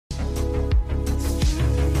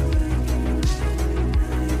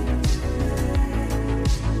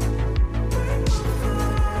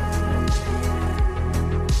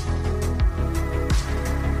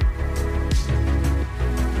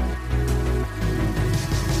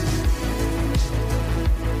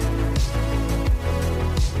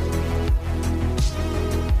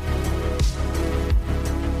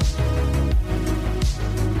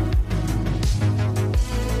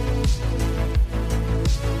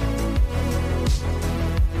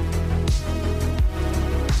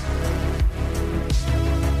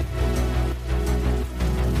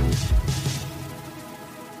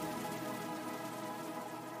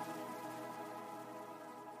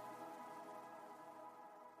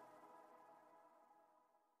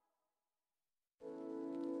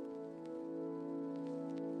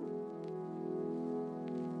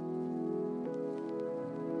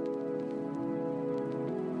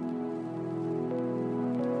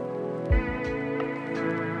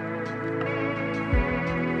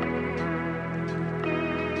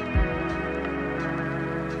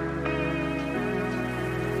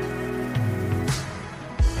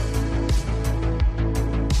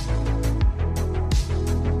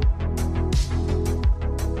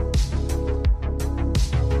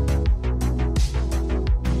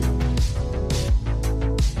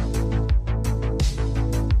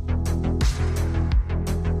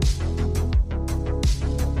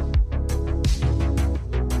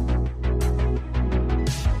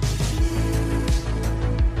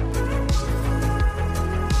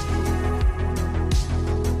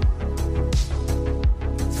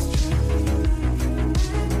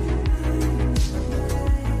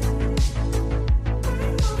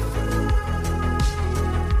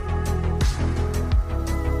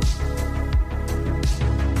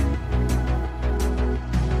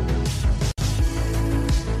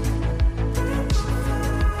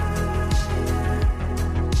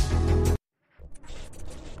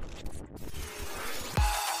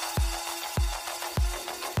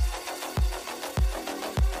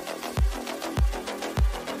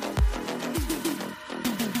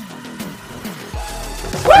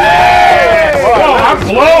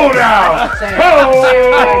blown out.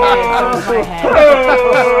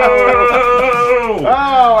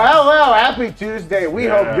 Oh, hello. Happy Tuesday. We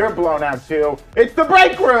hope you're blown out too. It's the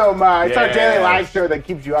Breakroom. It's our daily live show that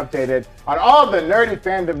keeps you updated on all the nerdy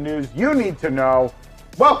fandom news you need to know.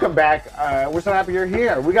 Welcome back. We're so happy you're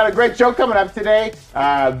here. We got a great show coming up today.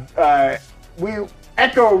 The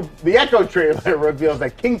Echo trailer reveals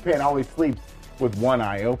that Kingpin always sleeps with one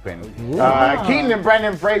eye open. Keaton and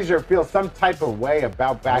Brendan Fraser feel some type of way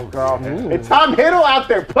about Batgirl. And Tom Hiddle out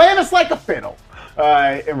there playing us like a fiddle.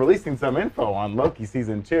 And releasing some info on Loki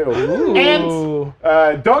season 2.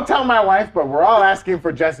 And don't tell my wife, but we're all asking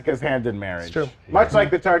for Jessica's hand in marriage. It's true. Much like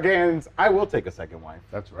the Targaryens, I will take a second wife.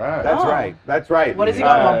 That's right. That's right. That's right. What is he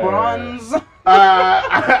got? Bronze?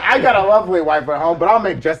 I got a lovely wife at home, but I'll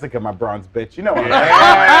make Jessica my bronze bitch. You know what I'm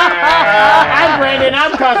I'm Brandon.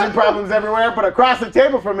 I'm causing problems everywhere, but across the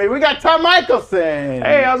table from me, we got Tom Michelson.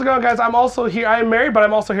 Hey, how's it going, guys? I'm also here. I am married, but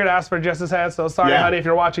I'm also here to ask for Jess's hand. So sorry, honey, if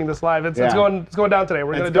you're watching this live. It's going down today.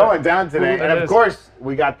 We're going down today, and of course,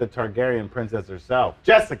 we got the Targaryen princess herself,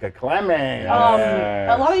 Jessica Clemens.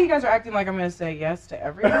 A lot of you guys are acting like I'm going to say yes to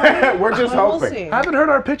everyone. We're just hoping. We'll see. I haven't heard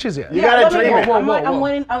our pitches yet. You gotta dream it.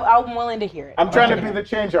 I'm willing to hear it. I'm trying to be the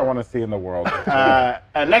change I want to see in the world.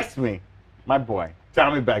 And next to me, my boy,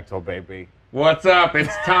 Tommy Bechtel, baby. What's up?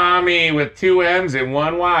 It's Tommy with 2 M's and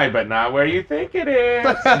 1 Y, but not where you think it is.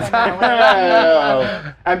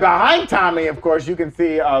 And behind Tommy, of course, you can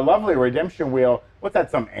see a lovely redemption wheel. What's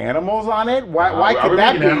that? Some animals on it? Why could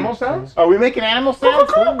that be? Animal sounds? Are we making animal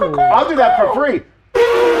sounds? I'll do that for free.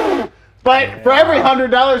 But for every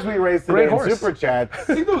 $100 we raise today in Super Chats, I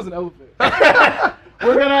think that was an elephant.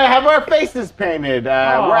 we're going to have our faces painted.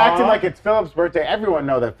 We're acting like it's Philip's birthday. Everyone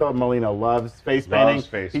knows that Philip Molino loves face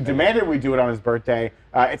painting. He demanded we do it on his birthday.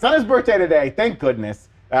 It's on his birthday today, thank goodness.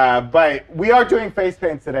 But we are doing face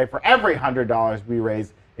paints today for every $100 we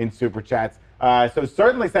raise in Super Chats. So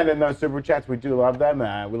certainly send in those Super Chats. We do love them.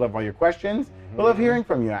 We love all your questions. We love hearing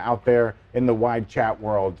from you out there in the wide chat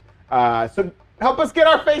world. So help us get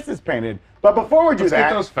our faces painted. But before we do Let's that,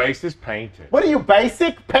 get those faces painted. What are you,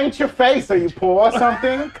 basic? Paint your face. Are you poor or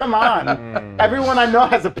something? Come on. Everyone I know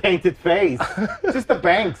has a painted face. Just the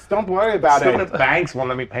banks. Don't worry about it. The banks won't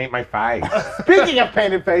let me paint my face. Speaking of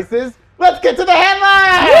painted faces, let's get to the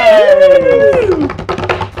headlines!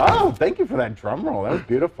 Oh, thank you for that drum roll. That was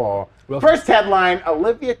beautiful. First headline,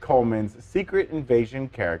 Olivia Colman's Secret Invasion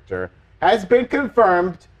character has been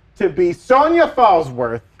confirmed to be Sonya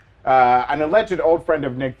Falsworth, an alleged old friend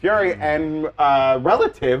of Nick Fury and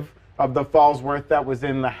relative of the Falsworth that was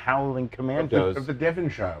in the Howling Commandos. Of the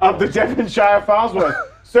Devonshire. Of the Devonshire Falsworth,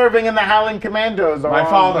 serving in the Howling Commandos. My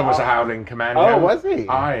father was a Howling Commando. Oh, was he?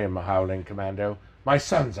 I am a Howling Commando. My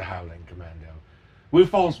son's a Howling Commando. We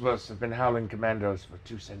Falsworths have been Howling Commandos for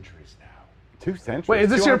 2 centuries now. 2 centuries? Wait, is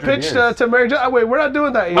this your pitch to Mary Jo? Wait, we're not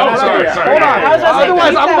doing that yet. Oh, sorry. Hold on.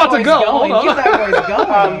 Otherwise, I'm about to go. Hold on. Keep that voice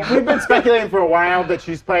going. We've been speculating for a while that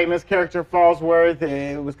she's playing this character, Falsworth.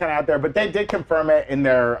 It was kind of out there, but they did confirm it in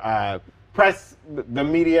their press, the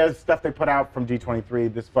media stuff they put out from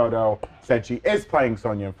D23. This photo said she is playing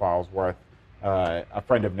Sonya Falsworth, a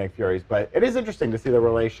friend of Nick Fury's. But it is interesting to see the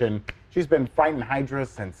relation. She's been fighting Hydra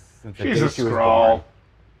since the day she was born.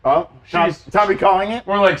 Oh, Tommy calling it?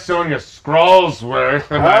 More like Sonya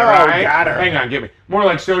Scrollsworth. Am I right? Got her. Hang on, give me. More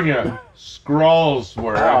like Sonya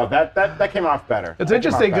Scrollsworth. Oh, that came off better. It's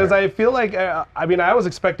interesting because I feel like, I was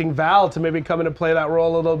expecting Val to maybe come in and play that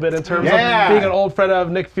role a little bit in terms of being an old friend of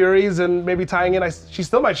Nick Fury's and maybe tying in. She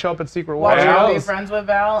still might show up in Secret Wars. Well, I'll be friends with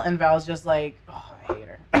Val, and Val's just like, oh, I hate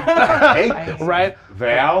her. I hate right?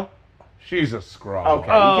 Val? She's a Skrull. Okay,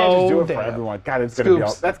 you can't just do it for everyone. God,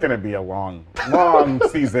 that's gonna be a long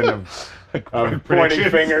season of pointing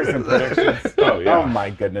fingers and predictions. Oh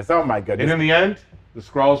my goodness. And in the end, the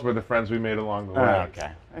Skrulls were the friends we made along the way.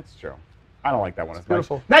 Okay, that's true. I don't like that one as much.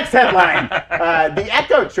 Beautiful. Next headline. The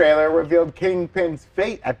Echo trailer revealed Kingpin's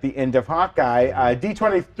fate at the end of Hawkeye.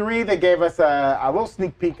 D23, they gave us a little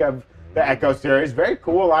sneak peek of the Echo series. Very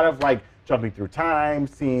cool. A lot of jumping through time,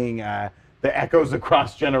 seeing the echoes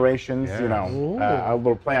across generations, a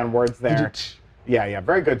little play on words there. Yeah,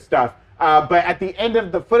 very good stuff. But at the end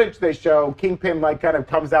of the footage they show, Kingpin kind of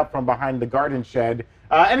comes out from behind the garden shed,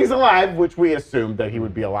 and he's alive, which we assumed that he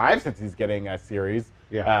would be alive since he's getting a series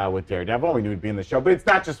with Daredevil. We knew he'd be in the show, but it's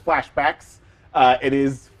not just flashbacks. It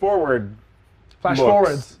is forward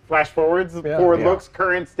forwards, forward looks,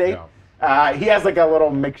 current state. Yeah. He has a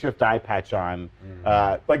little makeshift eye patch on,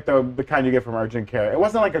 like the kind you get from urgent care. It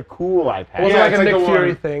wasn't like a cool eye patch. It wasn't like a Nick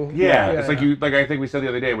Fury thing. Yeah, it's like I think we said the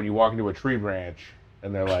other day when you walk into a tree branch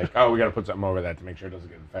and they're like, oh, we got to put something over that to make sure it doesn't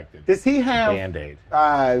get infected. Does he have Band-Aid?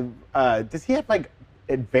 Does he have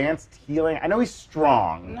advanced healing? I know he's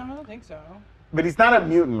strong. No, I don't think so. But he's not a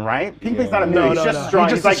mutant, right? Kingpin's not a mutant. He's just strong.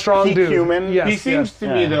 He's just a strong peak dude. Human. Yes, he seems to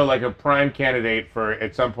me though like a prime candidate for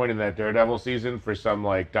at some point in that Daredevil season for some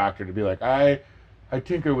doctor to be like, I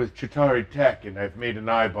tinker with Chitauri tech and I've made an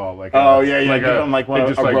eyeball. Give him a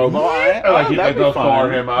robo eye. They'll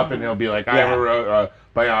core him up and he'll be like, I have a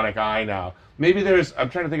bionic eye now. Maybe I'm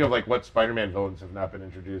trying to think of what Spider-Man villains have not been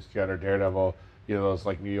introduced yet, or Daredevil. Those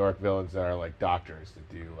New York villains that are doctors that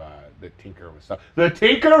do that tinker with stuff. The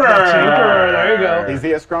Tinkerer. There you go. Is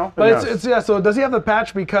he a Skrull? But it's so does he have the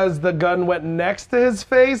patch because the gun went next to his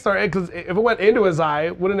face, or because if it went into his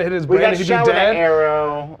eye, wouldn't it hit his brain and he'd be dead? With an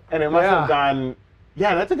arrow, and it must have gone.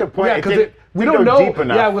 Yeah, that's a good point. Yeah, because we don't know. Deep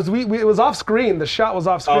enough. Yeah, it was off screen. The shot was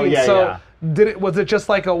off screen. Was it just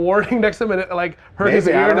a warning next to him and it hurt his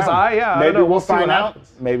ear and his eye? Yeah, maybe we'll find out.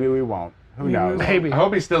 Maybe we won't. Who knows? Maybe. I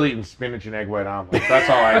hope he's still eating spinach and egg white omelets. That's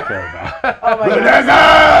all I care about. Oh my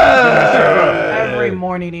God. Every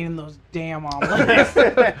morning eating those damn omelets.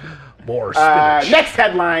 More spinach. Next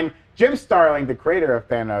headline. Jim Starlin, the creator of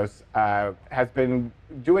Thanos, has been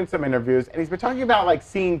doing some interviews, and he's been talking about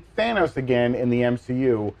seeing Thanos again in the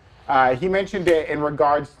MCU. He mentioned it in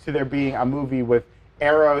regards to there being a movie with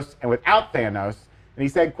Eros and without Thanos. And he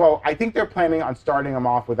said, quote, I think they're planning on starting him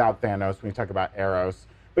off without Thanos when you talk about Eros.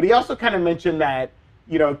 But he also kind of mentioned that,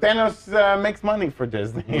 Thanos makes money for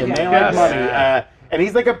Disney, and they like money. And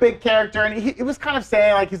he's a big character, and he was kind of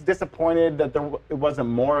saying he's disappointed that it wasn't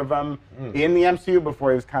more of him in the MCU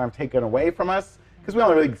before he was kind of taken away from us. Because we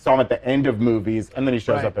only really saw him at the end of movies, and then he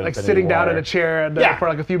shows up in Infinity sitting War. down in a chair for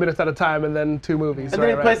a few minutes at a time, and then 2 movies. And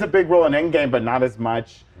then he plays a big role in Endgame, but not as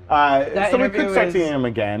much. So we could start seeing him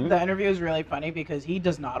again. The interview is really funny because he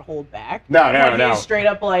does not hold back. No. He's straight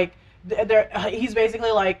up he's basically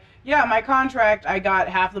yeah, my contract, I got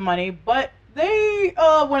half the money, but they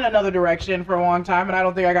went another direction for a long time, and I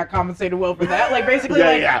don't think I got compensated well for that. Basically,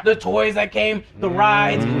 the toys that came, the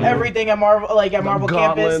rides, everything at Marvel, at Marvel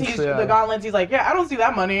Campus. The gauntlets. He's I don't see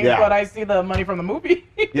that money, but I see the money from the movie.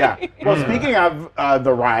 Well, speaking of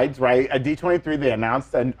the rides, right? At D23, they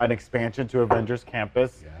announced an expansion to Avengers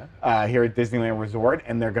Campus here at Disneyland Resort,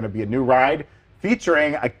 and there's going to be a new ride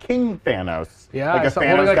featuring a King Thanos. Yeah, a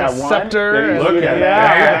Thanos that won. Scepter. Look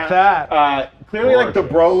at that. Clearly, the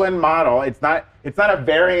Brolin model. It's not a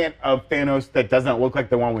variant of Thanos that doesn't look like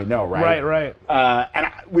the one we know, right? Right. And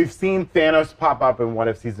we've seen Thanos pop up in What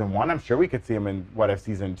If Season 1. I'm sure we could see him in What If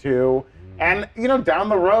Season 2. And, down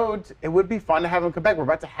the road, it would be fun to have him come back. We're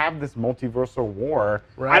about to have this multiversal war.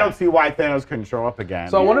 Right. I don't see why Thanos couldn't show up again.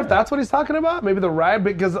 So I wonder if that's what he's talking about. Maybe the ride,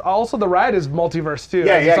 because also the ride is multiverse, too.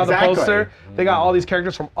 Yeah, you saw the poster. They got all these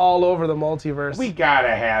characters from all over the multiverse. We got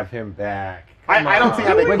to have him back. I don't see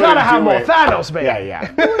how they We gotta have more Thanos, baby. Yeah.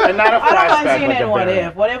 And not a flashback. I don't mind seeing it in What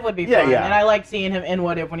If. What If would be fun. Yeah. And I like seeing him in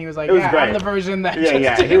What If when he was it was great. I'm the version that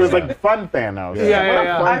He was fun Thanos.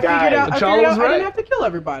 Yeah. I figured out T'Challa's I didn't have to kill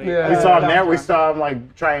everybody. Yeah. We saw him there. We saw him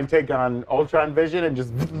try and take on Ultron Vision and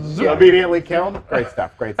just immediately kill him. Great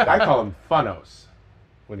stuff. I call him Funos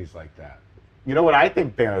when he's like that. You know what I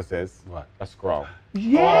think Thanos is? What? A Skrull.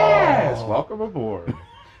 Yes! Welcome aboard.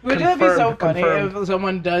 Would it be so funny if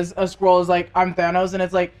someone does a scroll is like, I'm Thanos, and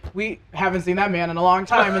it's like, we haven't seen that man in a long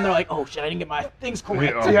time, and they're like, oh shit, I didn't get my things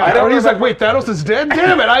correct. Yeah, he's like, wait, Thanos is dead?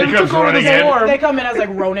 Damn it, I took over this war. They come in as like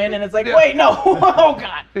Ronin, and it's like, wait, no, oh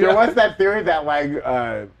god. There was that theory that like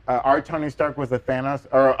our Tony Stark was a Thanos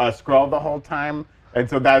or a Skrull the whole time. And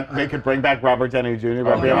so that they could bring back Robert Downey Jr.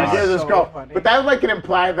 by being like, here's a Skrull. Funny. But that like could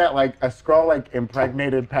imply that like a Skrull like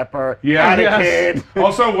impregnated Pepper, had a kid.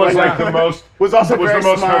 Also was like the most was also was very the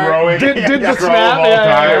most smart. heroic did the Skrull snap. of all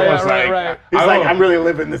time. Was like, right. He's like, I'm really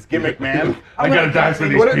living this gimmick, man. I gotta die for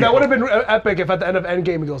these people. That would have been epic if at the end of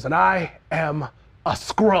Endgame he goes, and I am a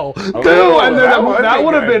Skrull. Oh, and then that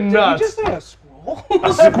would have been nuts. Did you just say a Skrull?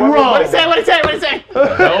 A Skrull. What did he say?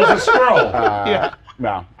 The hell's a Skrull? Yeah.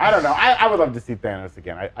 No, I don't know. I would love to see Thanos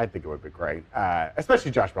again. I think it would be great, especially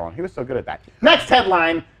Josh Brolin. He was so good at that. Next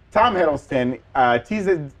headline: Tom Hiddleston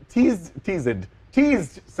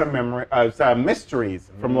teased some mysteries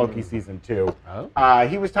from Loki season 2. Oh.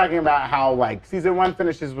 He was talking about how like season 1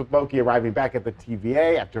 finishes with Loki arriving back at the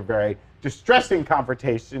TVA after a very distressing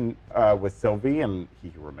confrontation with Sylvie, and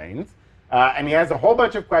he remains. And he has a whole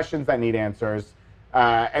bunch of questions that need answers.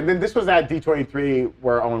 And then this was at D23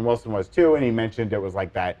 where Owen Wilson was too, and he mentioned it was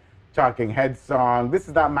like that Talking Heads song, "This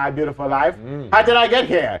is not my beautiful life. How did I get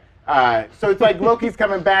here?" So it's like Loki's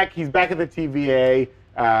coming back. He's back at the TVA.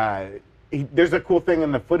 There's a cool thing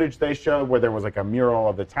in the footage they showed where there was like a mural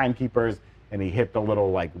of the timekeepers, and he hit the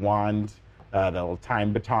little like wand, the little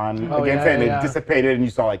time baton against it, and it dissipated, and you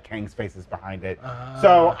saw like Kang's faces behind it.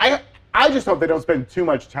 So I just hope they don't spend too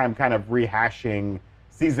much time kind of rehashing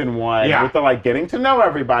season 1 with the like getting to know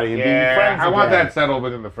everybody and being friends. I want that settled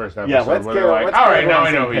within the first episode. Yeah, let's get like, all right, now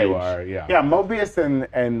I know who you are. Yeah, Mobius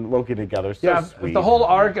and Loki together. So sweet. If the whole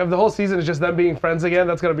arc of the whole season is just them being friends again,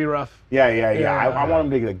 that's gonna be rough. Yeah. I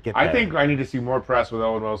want them to get there. I think I need to see more press with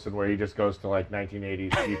Owen Wilson where he just goes to like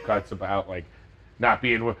 1980s deep cuts about like not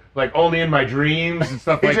being like only in my dreams and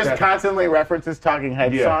stuff like that. He just constantly references Talking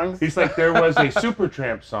Heads songs. He's like, there was a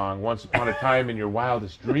Supertramp song once upon a time in your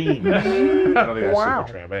wildest dreams. I don't think that's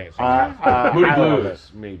Supertramp. I think it's Moody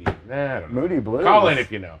Blues, maybe. Nah, I don't know. Moody Blues. Call in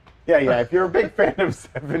if you know. Yeah. If you're a big fan of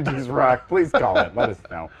 70s rock, please call in. Let us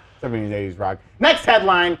know. 70s, 80s rock. Next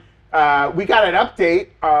headline. We got an update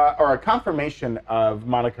or a confirmation of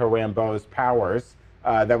Monica Rambeau's powers.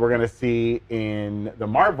 That we're going to see in the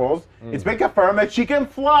Marvels. It's been confirmed that she can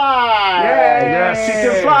fly. Yes. She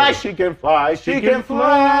can fly, she can fly, she can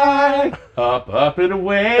fly. Up and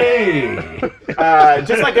away.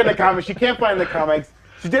 Just like in the comics. She can't fly in the comics.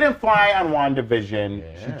 She didn't fly on WandaVision.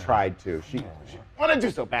 Yeah. She tried to. She wanted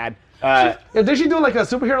to so bad. Did she do like a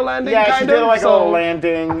superhero landing? Yeah, she did like a little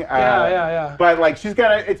landing. Yeah. But like she's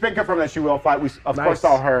got it's been confirmed that she will fly. We of course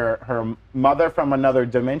saw her mother from another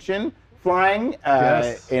dimension flying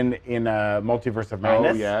in Multiverse of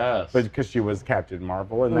Madness. Oh, yes. But because she was Captain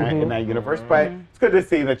Marvel in that universe. But it's good to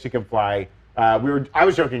see that she can fly. I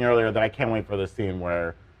was joking earlier that I can't wait for the scene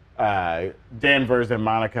where Danvers and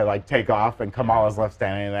Monica like take off and Kamala's left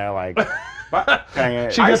standing there like.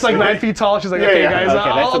 She gets like 9 feet tall. She's like, okay, guys,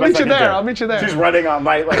 I'll meet you there. I'll meet you there. She's running on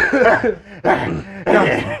light like.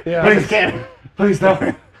 Please can't. Please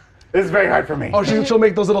don't. This is very hard for me. Oh, she'll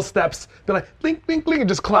make those little steps. Be like, blink, blink, blink, and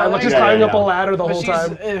just climb. Like she's climbing up a ladder the whole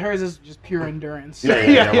time. Hers is just pure endurance.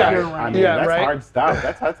 That's hard stuff.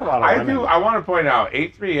 That's a lot of I want to point out,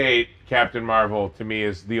 838 Captain Marvel, to me,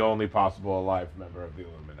 is the only possible alive member of the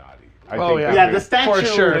Illuminati. I think the statue for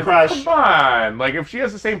sure. Crush. Come on. Like, if she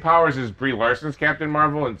has the same powers as Brie Larson's Captain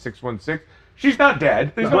Marvel in 616, she's not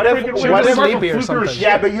dead. There's what if sleepy or something?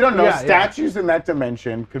 Yeah, but you don't know. Statues in that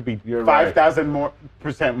dimension could be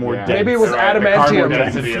 5,000% more dense. Maybe it was adamantium,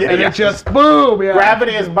 and it just boom.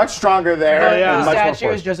 Gravity is much stronger there. The statue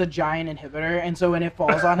is just a giant inhibitor, and so when it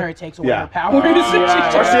falls on her, it takes away her powers.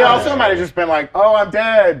 Or she also might have just been like, "Oh, I'm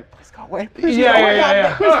dead. Please go away."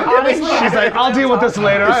 Yeah. She's like, "I'll deal with this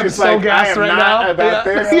later. I'm so gassed right now. I'm about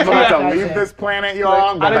this. I'm about to leave this planet,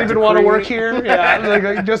 y'all. I don't even want to work here. Yeah,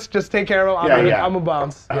 like just take care of it. I'm a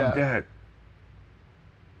bounce. I'm dead."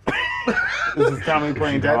 This is Tommy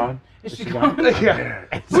playing dead. Is she gone? Yeah.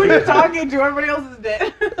 Who are you talking to? Everybody else is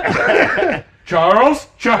dead. Charles?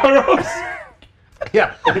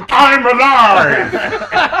 Yeah. I'm alive!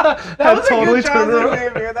 That was totally a good Charles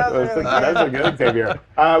Xavier. That's a good Xavier.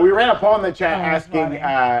 We ran a poll in the chat asking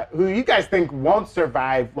who you guys think won't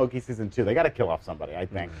survive Loki season 2. They got to kill off somebody, I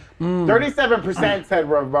think. 37% said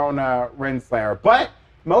Ravonna Renslayer, but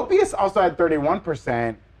Mobius also had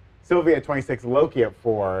 31%, Sylvie at 26%, Loki at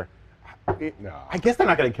 4%. I guess they're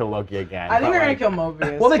not going to kill Loki again. I think they're going to kill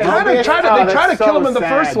Mobius. Well, they kind of tried to kill him in the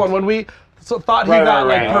first one when we thought he got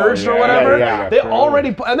like purged or whatever. They purged.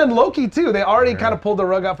 already, and then Loki too. They already kind of pulled the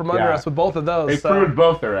rug out from under us with both of those. They proved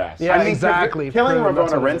both their ass. Yeah, exactly. Killing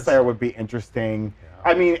Ravonna Renslayer would be interesting.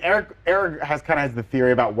 I mean, Eric has the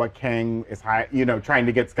theory about what Kang is, trying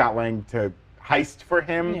to get Scott Lang to heist for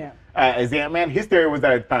him as Ant-Man. His theory was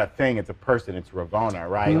that it's not a thing; it's a person. It's Ravonna,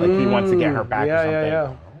 right? Like he wants to get her back or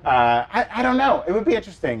something. I don't know. It would be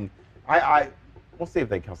interesting. We'll see if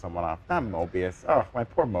they kill someone off. Not Mobius. Oh, my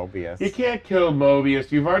poor Mobius. You can't kill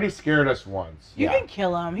Mobius. You've already scared us once. You can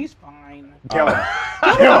kill him. He's fine. Kill him.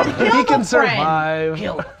 He can survive.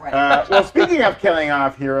 Kill a friend. Well, speaking of killing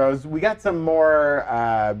off heroes, we got some more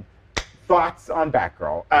thoughts on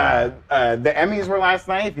Batgirl. The Emmys were last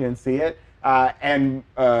night, if you didn't see it. And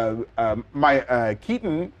Michael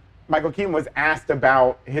Keaton was asked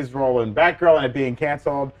about his role in Batgirl and it being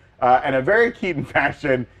canceled. In a very Keaton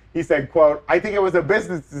fashion, he said, quote, "I think it was a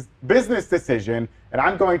business decision, and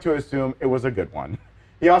I'm going to assume it was a good one."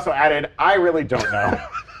 He also added, "I really don't know,"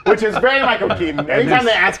 which is very Michael Keaton. Anytime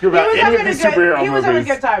they ask you about any of these superhero movies. He was having a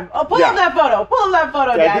good time. Oh, pull up that photo. Pull up that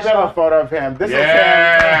photo, Yeah, give him a photo of him. This is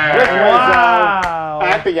him with Lizzo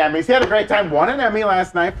at the Emmys. He had a great time. Won an Emmy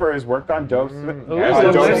last night for his work on Dope Sick.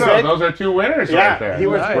 Those are two winners right there. He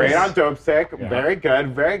was great on Dope Sick. Yeah.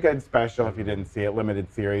 Very good special if you didn't see it,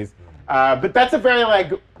 limited series. But that's a very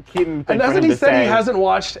Keaton thing. And hasn't he said he hasn't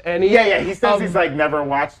watched any? Yeah. He says he's never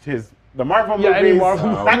watched the Marvel movies. Any Marvel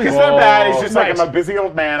movies. Not because they're bad. It's just I'm a busy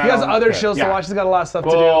old man. He has other shows to watch. He's got a lot of stuff to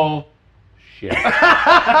do. Shit.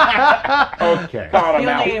 Okay.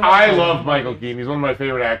 I love Michael Keaton. He's one of my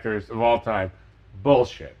favorite actors of all time.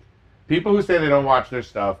 Bullshit. People who say they don't watch their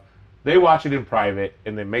stuff, they watch it in private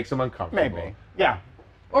and it makes them uncomfortable. Maybe. Yeah.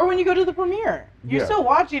 Or when you go to the premiere. You're still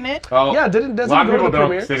watching it. Oh, doesn't a lot of people don't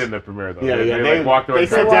premieres? sit in the premiere, though. They walk away. They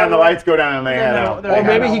sit down, the lights go down, and they head out. Or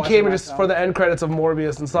maybe he came just for the end credits of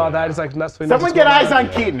Morbius and saw that. He's like, someone get eyes on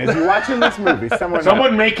Keaton. Is he watching this movie?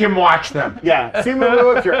 Someone make him watch them. Yeah.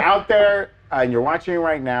 Simu, if you're out there and you're watching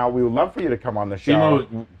right now, we would love for you to come on the show.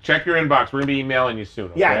 Simu, check your inbox. We're going to be emailing you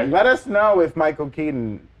soon, okay? Yeah, let us know if Michael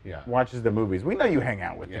Keaton watches the movies. We know you hang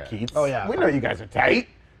out with the Keats. Oh, yeah. We know you guys are tight.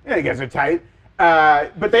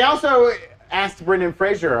 But they also asked Brendan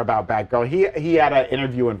Fraser about Batgirl. He had an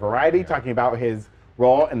interview in Variety talking about his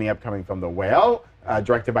role in the upcoming film The Whale,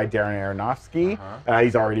 directed by Darren Aronofsky.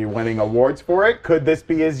 He's already winning awards for it. Could this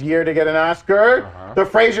be his year to get an Oscar? The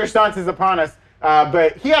Fraser stunt is upon us.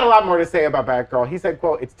 But he had a lot more to say about Batgirl. He said,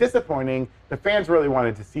 quote, "It's disappointing. The fans really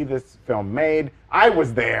wanted to see this film made. I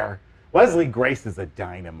was there. Leslie Grace is a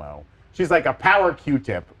dynamo. She's like a power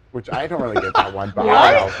Q-tip," which I don't really get that one. But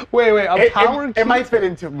I don't know. Wait, a power Q-tip? It might fit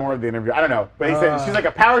into more of the interview. I don't know. But he said she's like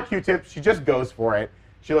a power Q-tip. She just goes for it.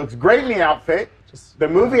 She looks great in the outfit. The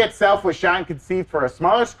movie itself was shot and conceived for a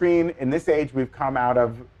smaller screen. In this age, we've come out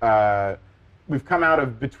of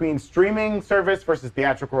between streaming service versus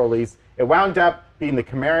theatrical release. It wound up being the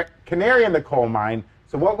canary in the coal mine.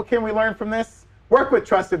 So what can we learn from this? Work with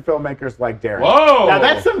trusted filmmakers like Darren. Whoa! Now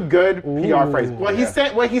that's some good PR phrase. What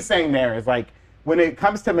he's saying there is when it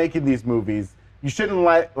comes to making these movies, you shouldn't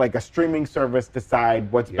let a streaming service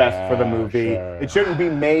decide what's best for the movie. Sure. It shouldn't be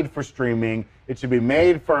made for streaming. It should be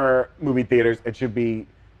made for movie theaters. It should be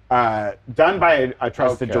done by a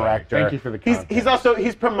trusted director. Thank you for the context.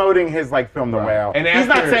 He's promoting his film The Whale. And he's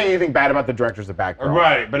not saying anything bad about the directors of Batgirl.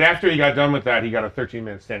 Right, but after he got done with that, he got a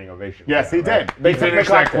 13-minute standing ovation. Yes, he did. They finished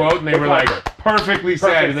that quote and they were like, perfectly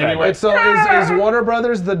said. And then he went, so is Warner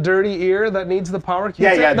Brothers the dirty ear that needs the power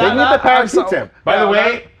Q-tip? Yeah, they need the power Q-tip. By the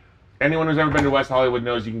way, anyone who's ever been to West Hollywood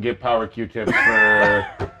knows you can get power Q-tips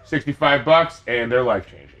for $65 and they're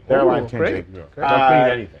life-changing. They're life-changing. Don't clean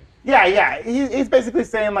anything. Yeah. He's basically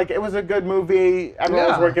saying it was a good movie. Everyone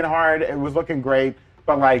was working hard. It was looking great.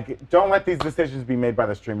 But don't let these decisions be made by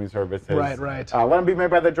the streaming services. Right. Let them be made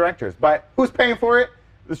by the directors. But who's paying for it?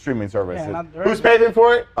 The streaming services. Yeah, who's paying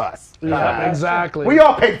for it? Us. Yeah, exactly. We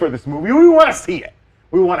all paid for this movie. We want to see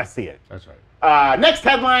it. That's right. Next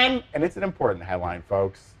headline, and it's an important headline,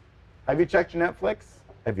 folks. Have you checked your Netflix?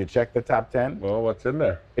 Have you checked the top 10? Well, what's in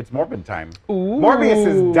there? It's Morbid time. Ooh. Morbius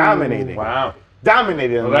is dominating. Wow.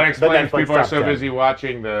 Dominating. Well, that explains people are so 10. busy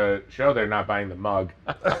watching the show, they're not buying the mug.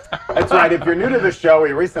 That's right. If you're new to the show,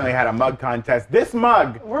 we recently had a mug contest. This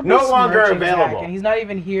mug, no longer available. Zach, and he's not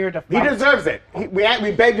even here to fight. He deserves it.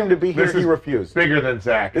 We begged him to be here. He refused. Bigger than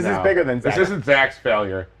Zach. This is bigger than Zach. This isn't Zach's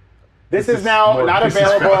failure. This is now not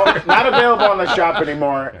available. Not available in the shop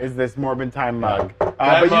anymore. Is this Morbid Time mug?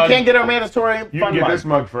 But you can't get a mandatory fun mug. You can get this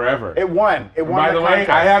mug forever. It won. By the way,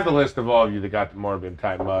 I have the list of all of you that got the Morbid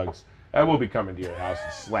Time mugs. I will be coming to your house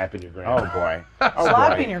and slapping your grandma. Oh boy.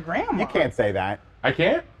 Slapping your grandma. You can't say that. I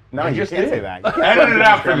can't? No, you just can't did. say that. You can't Edit say it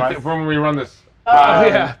out grandmas. for when we run this.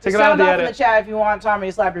 Yeah, take it out of Sound the off in the edit. chat if you want Tommy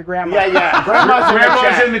to slap your grandma. Yeah.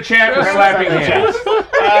 Grandma's in the chat for slapping hands.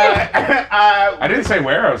 I I didn't say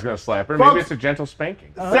where I was going to slap her. Folks, Maybe it's a gentle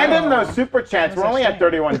spanking. Send in those super chats. We're only at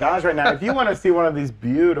 $31 right now. If you want to see one of these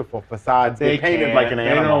beautiful facades get painted like an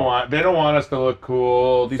animal, They don't want us to look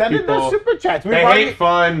cool. These send in people, those super chats. they hate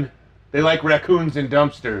fun. They like raccoons and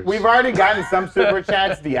dumpsters. We've already gotten some super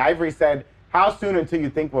chats. The Ivory said, how soon until you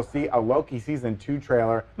think we'll see a Loki season 2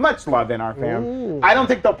 trailer? Much love in our fam. Ooh. I don't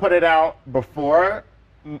think they'll put it out before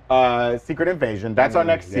Secret Invasion. That's our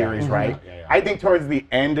next series, right? Yeah. I think towards the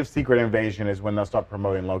end of Secret Invasion is when they'll start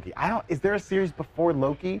promoting Loki. Is there a series before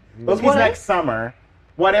Loki? Loki's next summer.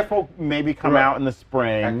 What If will maybe come out in the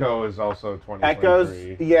spring. Echo is also 2023.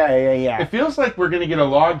 Echoes, yeah. It feels like we're going to get a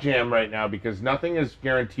logjam right now because nothing is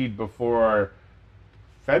guaranteed before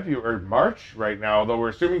February or March right now, although we're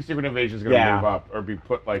assuming Secret Invasion is going to move up or be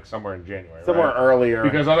put like somewhere in January. Somewhere earlier.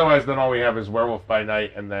 Because otherwise then all we have is Werewolf by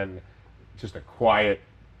Night and then just a quiet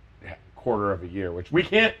quarter of a year, which we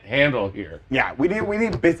can't handle here. Yeah, we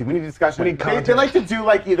need busy. We need discussion. We need content. They like to do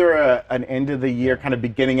like either an end of the year, kind of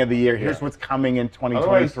beginning of the year. Here's what's coming in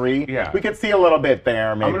 2023. Otherwise, we could see a little bit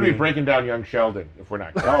there. Maybe. I'm going to be breaking down Young Sheldon if we're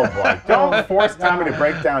not. Oh boy! Don't force Tommy to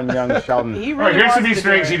break down Young Sheldon. He All right, really here's some wants to Easter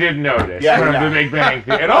do eggs it. you didn't notice Yeah, from yeah. the Big Bang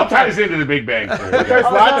Theory. It all ties into the Big Bang Theory.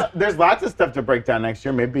 There's lots of stuff to break down next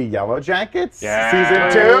year. Maybe Yellow Jackets Yeah.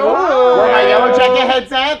 season 2. Where my Yellow Jacket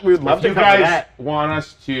head's at. We'd love If to you cover guys that. want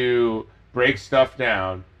us to break stuff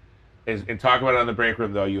down and talk about it on the break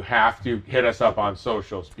room, though, you have to hit us up on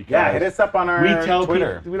socials because Yeah, hit us up on our we tell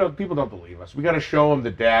Twitter. People don't believe us. We got to show them the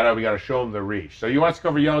data. We got to show them the reach. So you want us to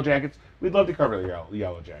cover Yellow Jackets? We'd love to cover the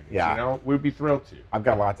Yellow Jackets. Yeah. You know, we'd be thrilled to. I've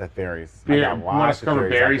got lots of theories. You I got want us lots to of cover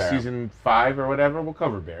theories Barry out there. season 5 or whatever? We'll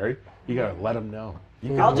cover Barry. You got to let them know.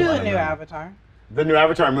 I'll do the new Avatar. The new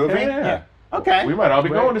Avatar movie? Yeah. Okay. We might all be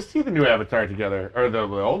going to see the new Avatar together, or the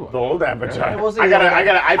old one. The old Avatar. We'll see I the old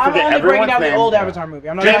forget I'm only breaking everyone's down name. the old Avatar movie.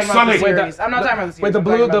 I'm not James talking about the Sully. series. I'm not talking about the series. Wait, the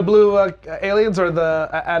I'm talking blue about- aliens or the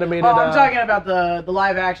animated? I'm talking about the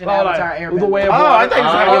live action Avatar Airbender. The Way of Oh, Water. I thought you were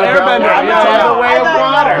talking Oh, about Airbender. I'm Yeah, talking yeah. about The Way of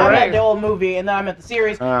Water. I'm Right. at the old movie, and then I'm at the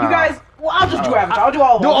series. You Oh. guys, well, I'll just do Avatar. I'll do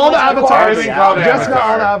all of Do them. all the Unless you avatars. require me. all the Just avatars.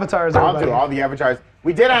 all the avatars. I'll everybody. do all the avatars.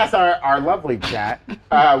 We did ask our lovely chat,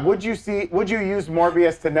 would you use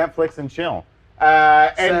Morbius to Netflix and chill?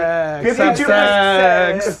 And Sex.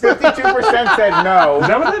 52% said no. Is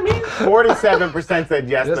that what that means? 47% said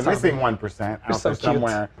yes. That's The missing 1% out so there cute.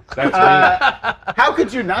 somewhere. That's How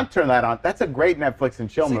could you not turn that on? That's a great Netflix and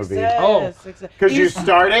chill movie. Oh. Because you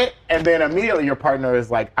start it, and then immediately your partner is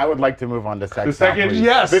like, I would like to move on to sex. The second- now, please.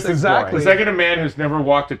 Yes, This is exactly. The second a man who's never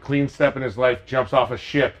walked a clean step in his life jumps off a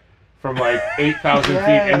ship from like 8,000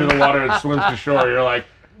 feet into the water and swims to shore, you're like,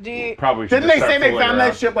 probably should Didn't they just say start they fooling found around.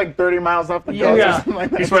 that ship like 30 miles off the coast Yeah. or something like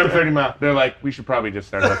that? He swam 30 miles. They're like, we should probably just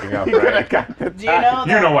start hooking up, He could have right? got the Do you know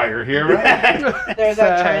You know why you're here, right? there's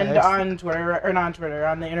that trend Sex. on Twitter, or not on Twitter,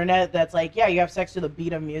 on the internet that's like, yeah, you have sex to the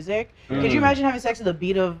beat of music. Could you imagine having sex to the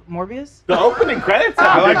beat of Morbius? The opening credits.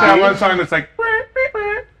 I like that one song that's like,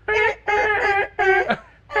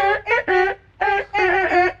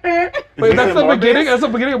 Wait, that's the beginning. That's the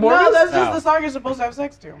beginning of Morbius. No, that's just No. the song you're supposed to have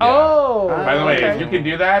sex to. Oh. by the way, okay. if you can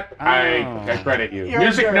do that, I credit you. You're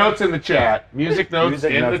Music sure. notes in the chat. Music notes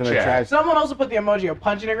Music in notes the in the chat. chat. Someone also put the emoji of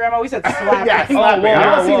punching a grandma. We said slapping. Yeah, slapping. whoa, I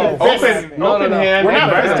don't see whoa. the fist. Open, No, open no, no. hand. We're not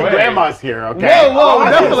and right fisting away. grandmas here, okay? Whoa, whoa, I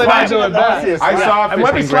see definitely a not slap. doing I see a that. I slap. saw And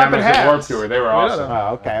we'll be fisting slapping grandmas at Warped hands. Tour. They were No, no, awesome.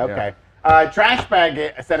 no. Oh, okay. Trash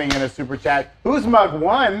Bag sending in a super chat. Who's mug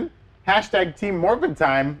one? Hashtag Team Morbin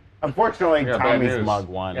time. Unfortunately, Yeah, bad Tommy's news. mug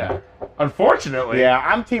one. Yeah. Unfortunately, Yeah,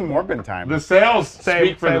 I'm Team Morbin time. the sales Same,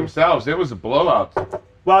 speak for same. themselves. It was a blowout.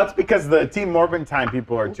 Well, it's because the Team Morbin time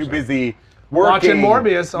people are too busy working, Watching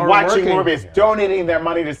Morbius or watching working. Morbius, donating their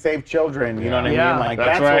money to save children. You know what I Yeah. mean? Like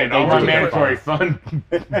That's what right. they All my do. mandatory fun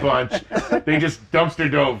bunch. They just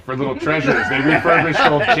dumpster dove for little treasures. They refurbished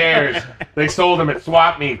old chairs. They sold them at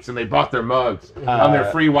swap meets and they bought their mugs on their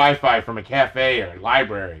free Wi-Fi from a cafe or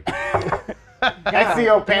library.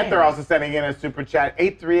 SEO Panther also sending in a super chat.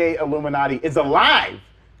 838 Illuminati is alive.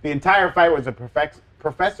 The entire fight was a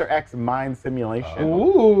Professor X mind simulation.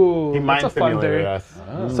 Ooh, He mind that's a fun simulated theory.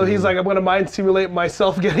 us. So he's like, I'm gonna mind simulate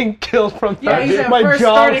myself getting killed from Yeah, he said, my "First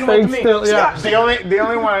job starting with staying me." still. Yeah, The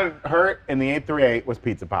only one hurt in the 838 was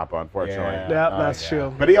Pizza Papa, unfortunately. Yeah. yeah, that's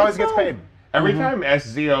true. But he always gets paid. Every time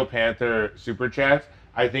SZO Panther super chats,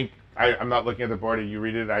 I think I'm not looking at the board and you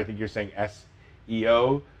read it. I think you're saying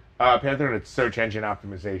SEO Panther, and it's search engine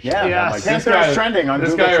optimization. Yeah, Yeah. I'm like, Panther is trending on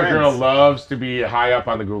this Google guy or Trends. girl loves to be high up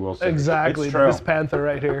on the Google search. Exactly. It's true. This panther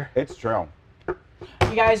right here. It's true.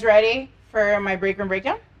 You guys ready for my break room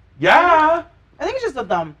breakdown? Yeah. I think it's just a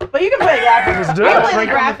thumb. But you can play graphic. Let's do You it. can play the Break down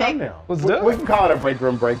the graphic. thumbnail. Let's do We it. can call it a break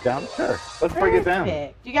room breakdown. Sure. Let's break it down.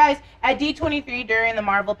 Perfect. You guys, at D23 during the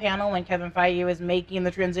Marvel panel, when Kevin Feige was making the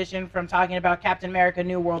transition from talking about Captain America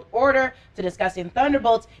New World Order to discussing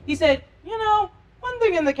Thunderbolts, he said, you know, one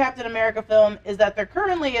thing in the Captain America film is that there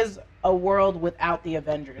currently is a world without the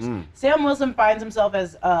Avengers. Sam Wilson finds himself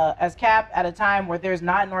as Cap at a time where there's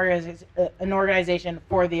not an organization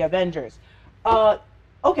for the Avengers.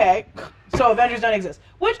 Okay, so Avengers don't exist,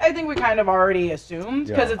 which I think we kind of already assumed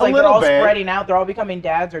because it's like they're all spreading out, they're all becoming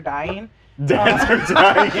dads or dying. Dads are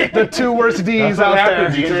dying. The two worst Ds That's what out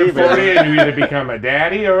happens. there. You turn 40 and you either become a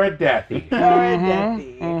daddy or a deathy.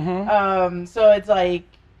 So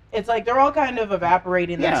it's like they're all kind of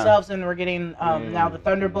evaporating themselves, and we're getting now the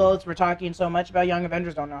Thunderbolts. We're talking so much about Young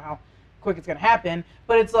Avengers, don't know how quick it's gonna happen,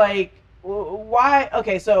 but it's like why?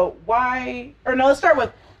 Okay, so why? Or no, let's start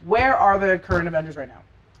with where are the current Avengers right now?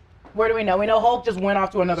 Where do we know? We know Hulk just went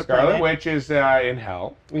off to another Scarlet planet. Witch is in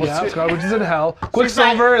hell. Yeah, Scarlet Witch is in hell.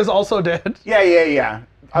 Quicksilver is also dead. Yeah.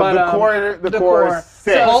 But, the core is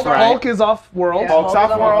six, So right? Hulk is off world. Yeah, Hulk's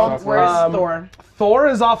off world. Where's Thor? Thor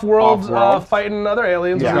is off world, Off-world. fighting other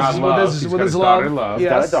aliens Yeah. with his daughter, love. Love. He's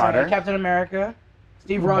got a Yes. daughter. Captain America,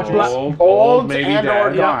 Steve Rogers. Old maybe and or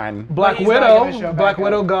dead. gone. Black But he's not gonna Widow, show Black back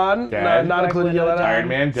Widow up. gone, Dead. not Black including Widow Yelena. died. Iron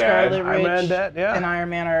Man dead. Scarlet Iron Witch Man dead, yeah. and Iron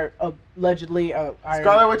Man are allegedly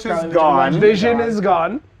Scarlet Witch is gone. Vision is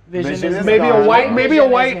gone. Vision is Maybe gone. a white, maybe a Vision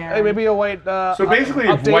is white, here. maybe a white. So basically,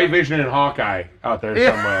 it's update. White Vision and Hawkeye out there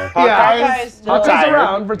somewhere. Hawkeye's still- Hawkeye's retired.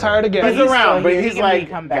 around, retired again. He's He's around, still but here. He he's can like,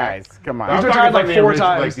 come back. guys, come on. I'm He's talking retired about like the 4 original,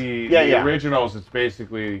 times. Like the Yeah. originals, it's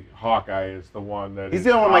basically Hawkeye is the one that He's is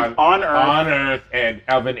the only one, like, on Earth. on Earth and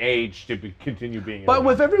of an age to continue being. But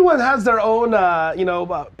if everyone has their own,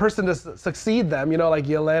 person to succeed them, like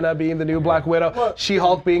Yelena being the new Black Widow,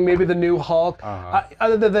 She-Hulk being maybe the new Hulk.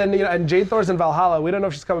 Other than and Jade Thor's in Valhalla. We don't know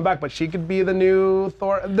if she's coming back, but she could be the new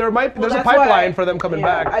Thor. There's a that's pipeline why- for them coming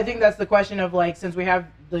yeah, back. I think that's the question of like, since we have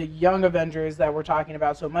the young Avengers that we're talking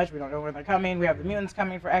about so much, we don't know when they're coming. We have the mutants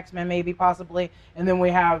coming for X-Men, maybe, possibly, and then we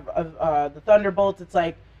have the Thunderbolts. It's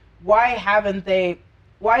like, why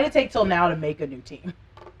did it take till now to make a new team?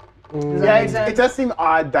 Does that make sense? It does seem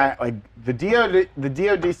odd that like the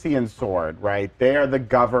DODC and SWORD, right? They are the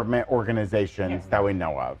government organizations that we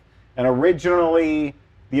know of, and originally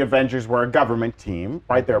the Avengers were a government team,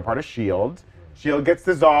 right? They were part of SHIELD. SHIELD gets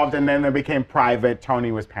dissolved, and then they became private.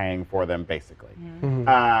 Tony was paying for them, basically.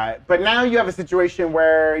 But now you have a situation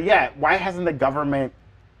where, why hasn't the government?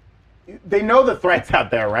 They know the threats out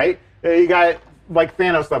there, right? You got like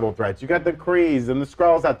Thanos level threats. You got the Krees and the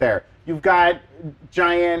Skrulls out there. You've got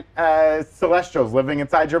giant Celestials living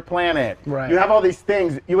inside your planet. Right. You have all these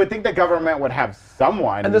things. You would think the government would have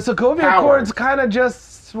someone. And the Sokovia Accords kind of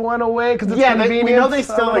just went away because it's convenient. we know they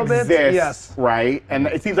still exist, Yes. right? And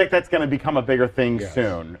it seems like that's going to become a bigger thing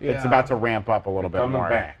soon. Yeah. It's about to ramp up a little bit coming more.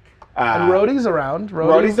 back. And Rhodey's around.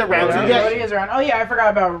 Rhodey's around. Yeah, So yeah, Rhodey is around. Oh yeah, I forgot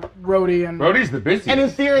about Rhodey and. Rhodey's the busiest. and in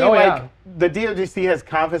theory, Oh, like yeah. the DODC has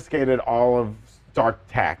confiscated all of Stark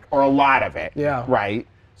tech, or a lot of it. Yeah. Right.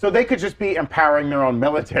 So they could just be empowering their own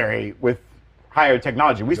military with higher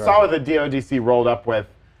technology. We saw what the DODC rolled up with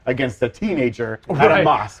against a teenager at a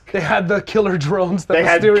mosque. They had the killer drones that They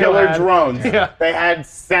had Mysterio killer had. drones. Yeah. They had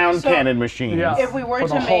sound So, cannon machines. Yeah. If we were For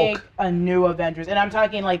to the make Hulk. a new Avengers, and I'm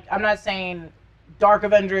talking like, I'm not saying Dark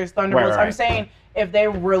Avengers, Thunderbolts. Right. I'm saying if they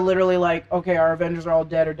were literally like, okay, our Avengers are all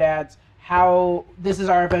dead or dads, this is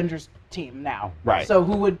our Avengers team now. Right. So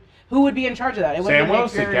who would be in charge of that? It wouldn't Sam be Nick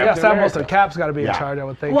Wilson, Fury. Captain Yeah, Sam America. Wilson. Cap's got to be in Yeah. charge, I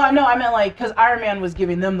would think. Well, no, I meant like, because Iron Man was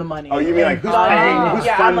giving them the money. Oh, you mean like who's And paying? Who's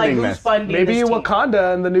yeah, I'm like, funding who's this? funding Maybe this team?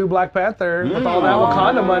 Wakanda and the new Black Panther with all that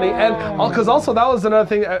Wakanda money, and because also that was another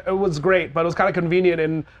thing. It was great, but it was kind of convenient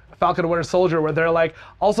in Falcon and Winter Soldier, where they're like,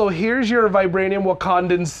 also here's your vibranium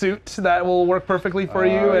Wakandan suit that will work perfectly for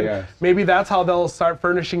you, and yes. maybe that's how they'll start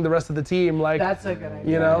furnishing the rest of the team. Like, That's a good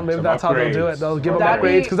idea. maybe Some that's how they'll do upgrades. it. They'll give them That'd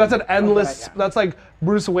upgrades be- because that's an endless. Oh, God, yeah. That's like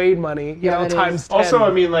Bruce Wayne money, Yeah, that times is. 10. Also,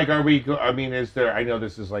 I mean, like, is there? I know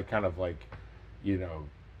this is like kind of like,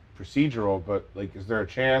 procedural, but like, is there a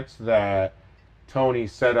chance that Tony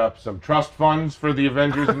set up some trust funds for the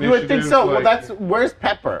Avengers initiative? You would think so. Well, Like- where's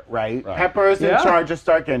Pepper, right? Right. Pepper's in Yeah. charge of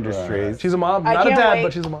Stark Industries. she's a mom, I not a can't dad, wait.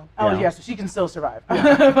 but she's a mom. Oh, Yeah. yeah, so she can still survive.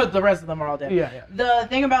 But the rest of them are all dead. Yeah. The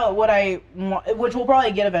thing about what I want, which we'll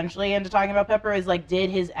probably get eventually into talking about Pepper, is like, did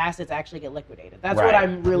his assets actually get liquidated? That's what Right.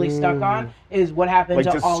 I'm really stuck on, is what happened Like,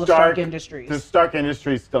 to does all the Stark Industries. The Stark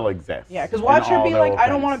Industries still exist. Yeah, because watch in her all be their like, little I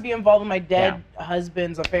don't things. want to be involved in my dead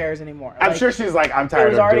husband's affairs anymore. I'm Like, sure she's like, I'm tired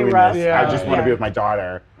was of already doing rough. this. Yeah. I just want to be with my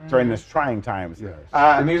daughter during this trying times.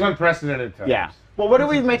 Yes. In these unprecedented times. Yeah. Well, what do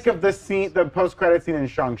we make of the scene, the post-credit scene in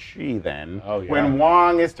Shang-Chi then? Oh, yeah. When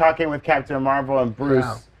Wong is talking with Captain Marvel and Bruce.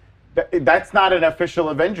 Yeah. That's not an official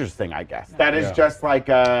Avengers thing, I guess. That is just like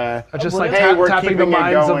just like hey, we're tapping the keeping it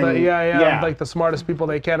minds of the going. like the smartest people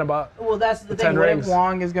they can about. Well, that's the thing. 10 What rings. if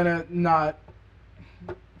Wong is gonna not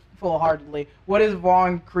full-heartedly? What if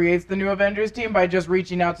Wong creates the new Avengers team by just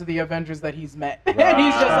reaching out to the Avengers that he's met? And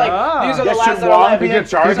he's just like, these are the last should that Wong are be in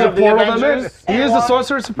left. charge He's of the portal them in. Avengers? He is the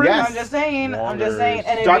Sorcerer Supreme. Yes. I'm just saying. I'm just Wongers. saying. And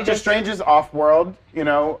it'd be Doctor just Strange is off-world, you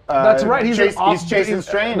know. That's right. He's he's chasing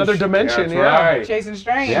Strange. Another dimension. That's Yeah. right. chasing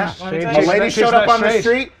Strange. Yeah. Let me Strange. tell A you. lady Chasing showed up that on the Strange.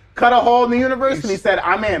 street, cut a hole in the universe, and he said,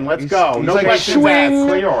 "I'm in. Let's go." He's No like, questions swing. asked.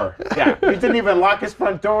 Clear. Yeah, he didn't even lock his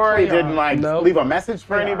front door. He Clear. didn't like Nope. leave a message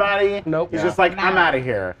for anybody. Nope. He's Yeah. just like, "I'm out of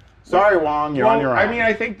here." Sorry, Wong, you're on your own. I mean,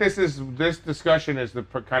 I think this discussion is the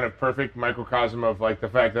kind of perfect microcosm of like the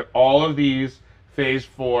fact that all of these Phase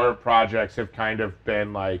 4 projects have kind of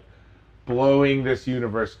been like blowing this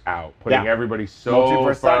universe out, putting everybody so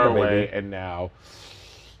Multiverse far saga, away, baby. and now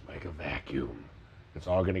like a vacuum. It's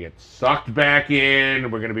all going to get sucked back in.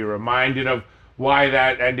 We're going to be reminded of why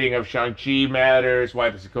that ending of Shang-Chi matters, why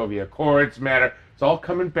the Sokovia Accords matter. It's all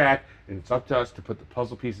coming back, and it's up to us to put the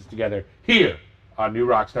puzzle pieces together here on New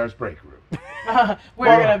Rockstar's Breakroom. We're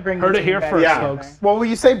gonna bring heard the it team here back first, together. folks. Well, when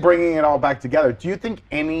you say bringing it all back together, do you think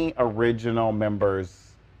any original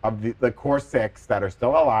members of the core 6 that are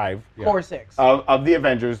still alive Core 6. of the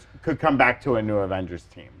Avengers could come back to a new Avengers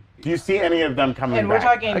team? Do you see any of them coming And we're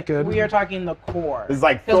back? talking. We are talking the core. It's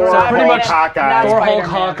like 'Cause Thor, we're not pretty bringing much in- Hawkeye. not Thor, Hulk, Spider-Man.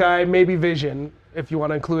 Hawkeye, maybe Vision, if you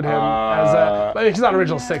want to include him as a. But he's not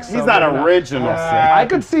original 6. He's so not maybe original. I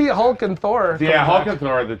could see Hulk and Thor. Yeah, coming Hulk back. and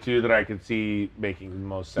Thor are the two that I could see making the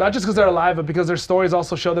most sense. Not just because they're alive, but because their stories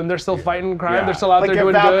also show them they're still fighting crime. Yeah. They're still out Like there if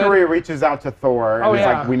doing Valkyrie good. reaches out to Thor and Oh, is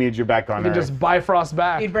yeah. like, "We need you back on You can Earth." just Bifrost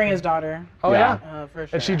back. He'd bring his daughter. Oh Yeah. yeah. For sure.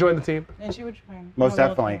 And she joined the team. And she would join. Most Oh,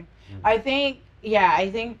 definitely. okay. I think.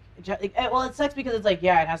 Well, it sucks because it's like, it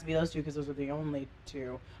has to be those two because those are the only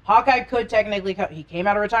two. Hawkeye could technically come. He came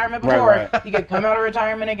out of retirement before. Right. He could come out of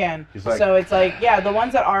retirement again. Like, so it's like, the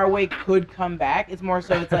ones that are awake could come back. It's more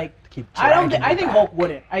so it's like, Keep I think Hulk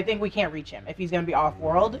wouldn't. I think we can't reach him if he's going to be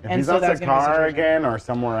off-world. If and he's so on that's going to be a Sakaar situation. again or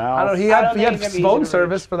somewhere else. I don't know. He I had don't think he's gonna be phone easy to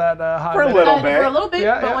service reach. for that hot For a minute. little For bit. a little bit,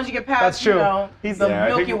 Yeah, but yeah. once you get past, That's true. the I think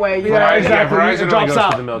Milky Way, Yeah, Verizon, exactly. Verizon It only drops goes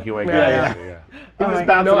out. to the Milky Way. Yeah, galaxy, He was Alright.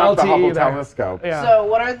 bouncing No off the LTE Hubble there. telescope. Yeah. So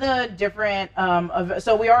what are the different?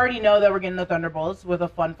 So we already know that we're getting the Thunderbolts with a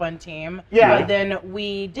fun team. Yeah. But then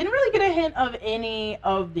we didn't really get a hint of any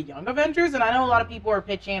of the Young Avengers, and I know a lot of people are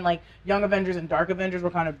pitching like Young Avengers and Dark Avengers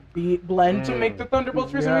will kind of blend to make the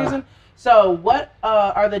Thunderbolts for some Yeah. reason. So what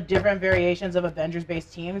are the different variations of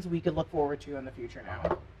Avengers-based teams we could look forward to in the future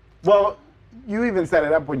now? Well, you even set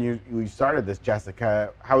it up when you started this,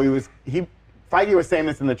 Jessica. How Feige was saying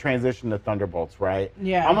this in the transition to Thunderbolts, right?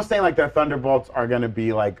 Yeah. Almost saying like the Thunderbolts are going to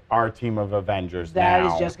be like our team of Avengers That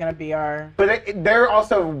now. is just going to be our. But they're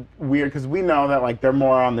also weird because we know that like they're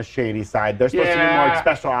more on the shady side. They're supposed to be more like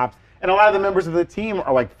special ops, and a lot of the members of the team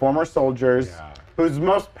are like former soldiers whose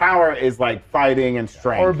most power is like fighting and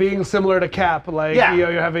strength. Or being similar to Cap, like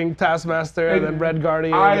you're having Taskmaster and then Red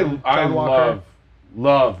Guardian. and I John Walker.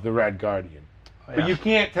 love the Red Guardian, but you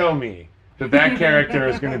can't tell me that character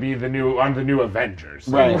is going to be the new Avengers.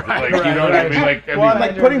 Right. Like, you know what I mean? Like, Well, I'm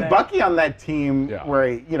like putting Avengers. Bucky on that team where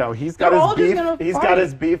he's got They're all his just beef. gonna He's fight. got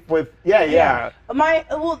his beef with yeah.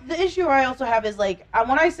 The issue I also have is like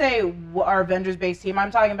when I say our Avengers based team, I'm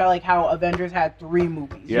talking about like how Avengers had 3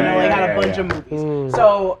 movies. Had a bunch of movies.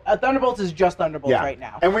 So Thunderbolts is just Thunderbolts right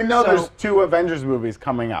now. And we know there's 2 Avengers movies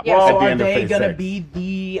coming up. Yeah, at so the are end of they Phase gonna 6. be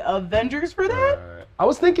the Avengers for that? I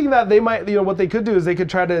was thinking that they might, what they could do is they could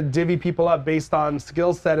try to divvy people up based on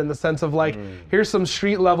skill set in the sense of like, here's some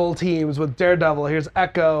street level teams with Daredevil, here's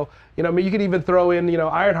Echo, I mean, you could even throw in,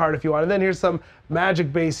 Ironheart if you want, and then here's some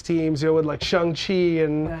magic based teams, with like Shang-Chi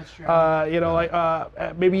and, That's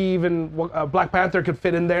true. maybe even Black Panther could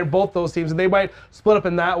fit in there, both those teams, and they might split up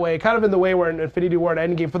in that way, kind of in the way where in Infinity War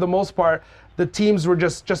and Endgame, for the most part, the teams were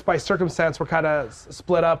just by circumstance were kind of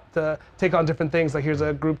split up to take on different things. Like here's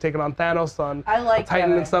a group taking on Thanos on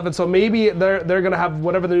Titan and stuff, and so maybe they're gonna have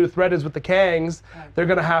whatever the new threat is with the Kangs. They're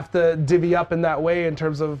gonna have to divvy up in that way in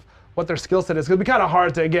terms of what their skill set is. It'd be kind of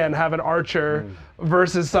hard to again have an Archer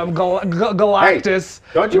versus some Galactus.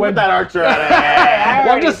 Hey, don't you put that Archer out of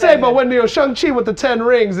Well, I'm just saying, but when Shang-Chi with the 10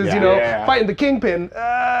 rings is fighting the Kingpin,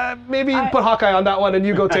 maybe put Hawkeye on that one and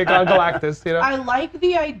you go take on Galactus. I like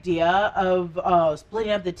the idea of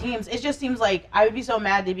splitting up the teams. It just seems like I would be so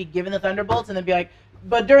mad to be given the Thunderbolts and then be like,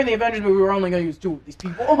 but during the Avengers movie, we're only going to use 2 of these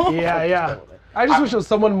people. Yeah. I just wish it was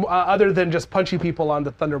someone other than just punchy people on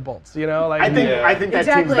the Thunderbolts. You know, like I think that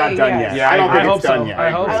team's not done yet. Yeah, I don't think hope it's done so. yet. I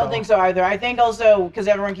hope I don't think so either. I think also because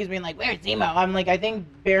everyone keeps being like, "Where's Zemo?" I'm like, I think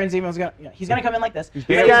Baron Zemo's gonna, he's gonna come in like this. He's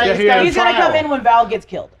gonna come in when Val gets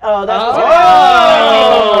killed. Oh, that's what's gonna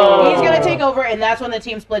happen. He's gonna take over, and that's when the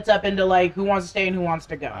team splits up into like who wants to stay and who wants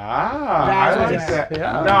to go. I like that.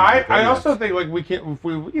 Yeah. No, I also think like we can't if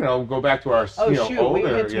we go back to our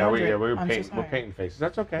older. We're painting faces.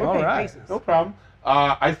 That's okay. All right. No problem.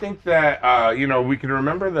 I think that we can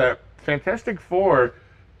remember that Fantastic Four,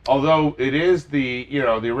 although it is the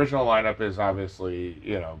original lineup is obviously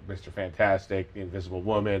Mr. Fantastic, the Invisible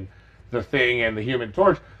Woman, the Thing, and the Human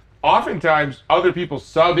Torch. Oftentimes, other people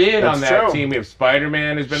sub in on that team. We have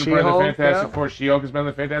Spider-Man has been part of the Fantastic Four. She-Hulk has been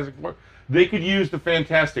the Fantastic Four. They could use the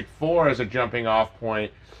Fantastic Four as a jumping-off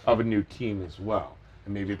point of a new team as well.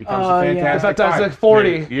 And maybe it becomes a Fantastic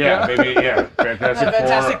 40. Maybe,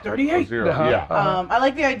 Fantastic 38. 0. Yeah. I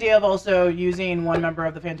like the idea of also using one member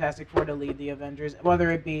of the Fantastic Four to lead the Avengers,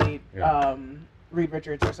 whether it be Reed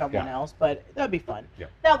Richards or someone else, but that'd be fun. Yeah.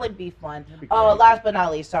 That would be fun. Last but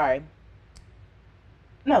not least, sorry.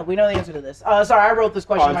 No, we know the answer to this. Sorry, I wrote this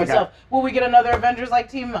question myself. Okay. Will we get another Avengers-like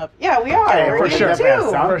team up? Yeah, we are. Yeah, for sure.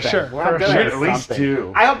 For sure. At least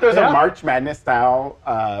two. I hope there's a March Madness style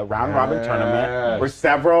round-robin tournament where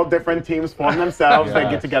several different teams form themselves. They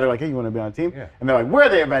get together like, hey, you want to be on a team? Yeah. And they're like, we're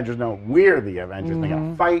the Avengers. No, we're the Avengers. And they got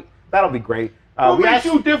to fight. That'll be great. What makes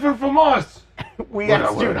you different from us? We're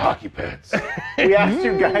not wearing hockey pads. We asked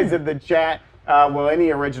you guys in the chat, will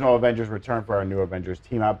any original Avengers return for our new Avengers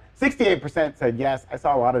team up? 68% said yes. I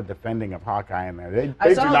saw a lot of defending of Hawkeye in there. They do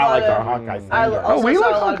not like our Hawkeye. I also saw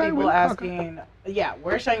a lot of people asking,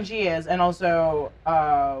 where Shang-Chi is, and also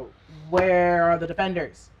where are the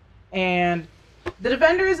Defenders? And the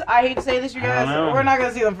Defenders, I hate to say this, you guys, we're not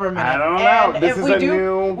gonna see them for a minute. I don't know. And if we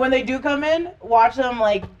do, when they do come in, watch them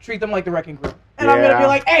treat them like the Wrecking Crew. And I'm gonna be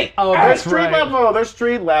like, hey, they're street level. They're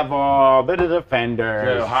street level. They're the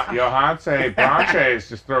Defenders. Hanse Blanche is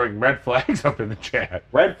just throwing red flags up in the chat.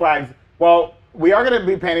 Red flags. Well, we are gonna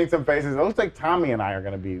be painting some faces. It looks like Tommy and I are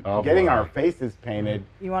gonna be getting our faces painted.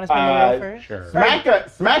 You want to spin the wheel first? Sure.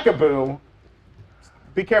 Smack-a-boo.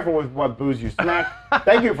 Be careful with what boos you smack.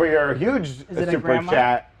 Thank you for your huge super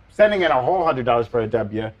chat. Sending in a whole $100 for a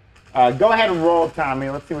W. Go ahead and roll, Tommy.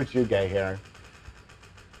 Let's see what you get here.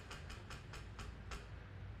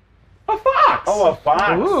 A fox! Oh, a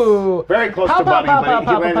fox. Ooh. Very close to Bunny, but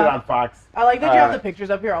he landed on fox. I like that you have the pictures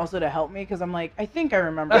up here also to help me, because I'm like, I think I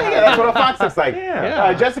remember. Yeah, that's what a fox looks like.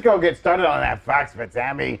 Jessica will get started on that fox,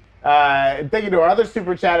 Fitzammy. Thank you to our other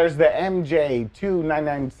super chatters, the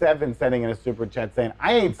MJ2997 sending in a super chat saying,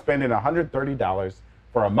 I ain't spending $130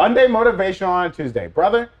 for a Monday motivational on a Tuesday.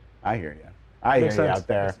 Brother, I hear you. I hear you out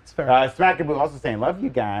there. Smackaboo also saying, love you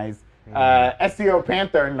guys. SEO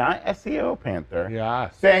Panther, not SEO Panther,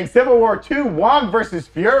 saying Civil War II, Wong versus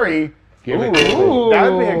Fury. Give it to me.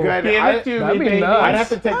 That would be a good. That'd be nuts. I'd have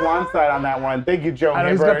to take Juan's side on that one. Thank you, Joe. I know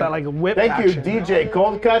he's got that whip Thank action. you, DJ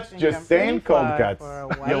Cold Cuts. Just saying Cold Cuts.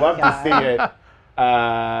 You love to see it.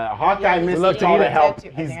 Hawkeye missed all the help.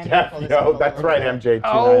 He's deaf, yo. That's right, MJ.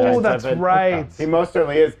 Oh, that's right. He most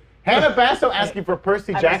certainly is. Hannah Basso asking for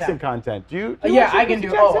Percy Jackson content. Do you I can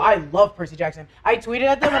do. Oh, I love Percy Jackson. I tweeted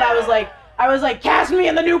at them and I was like, cast me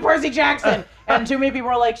in the new Percy Jackson. And too many people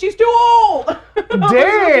were like, she's too old.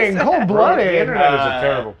 Dang, cold-blooded. The internet is a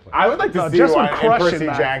terrible place. I would like to see you in Percy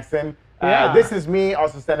Jackson. This is me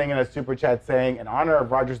also sending in a super chat saying, in honor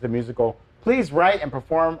of Rogers the Musical, please write and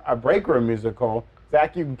perform a Breakroom musical.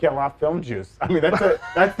 Zach, you can kill off film juice. I mean, that's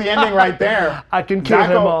the ending right there. I can kill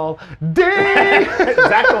him all. Dang!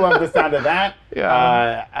 Zach will love the sound of that.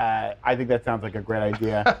 Yeah. I think that sounds like a great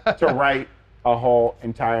idea to write a whole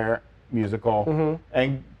entire musical.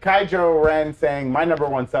 And Kaijo Ren saying, my number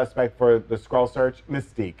one suspect for the Skrull search,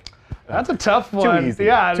 Mystique. That's a tough one. Too easy.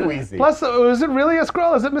 Yeah. Too easy. Plus, is it really a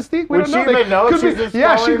Skrull? Is it Mystique? We Would don't know. She even know if she's a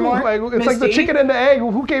Skrull anymore? It's like the chicken and the egg.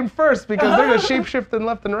 Who came first? Because they're going to shape-shift in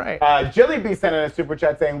left and right. Jilly B sent in a super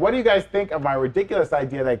chat saying, what do you guys think of my ridiculous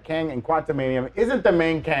idea that Kang in Quantumanium isn't the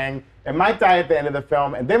main Kang and might die at the end of the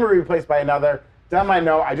film and then be replaced by another? Dumb, I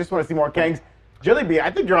know. I just want to see more Kangs. Jilly B, I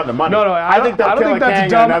think you're on the money. No, I don't think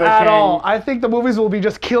that's dumb at all. I think the movies will be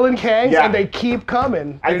just killing Kangs and they keep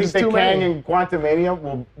coming. I think the Kang in Quantumania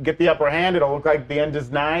will get the upper hand. It'll look like the end is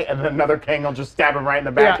nigh, and then another Kang will just stab him right in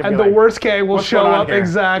the back. Yeah, and the worst Kang will show up.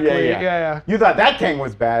 Exactly. Yeah. You thought that Kang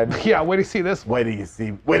was bad. Yeah, wait to see this one. Wait till you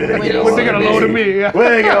see. Wait till they get a load of me. Wait till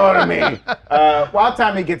they get a load of me. While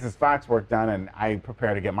Tommy gets his Fox work done and I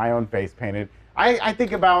prepare to get my own face painted, I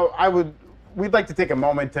think about, we'd like to take a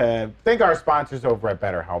moment to thank our sponsors over at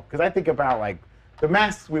BetterHelp, because I think about like the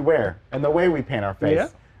masks we wear and the way we paint our face. Yeah.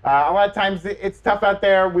 A lot of times it's tough out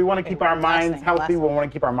there. We want to keep our minds healthy. We want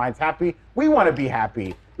to keep our minds happy. We want to be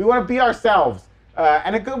happy. We want to be ourselves.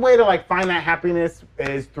 And a good way to like find that happiness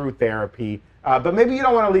is through therapy. But maybe you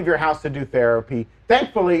don't want to leave your house to do therapy.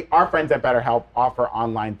 Thankfully, our friends at BetterHelp offer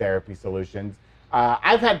online therapy solutions.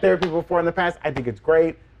 I've had therapy before in the past. I think it's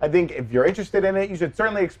great. I think if you're interested in it, you should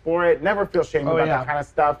certainly explore it. Never feel shame about that kind of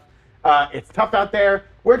stuff. It's tough out there.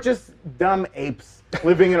 We're just dumb apes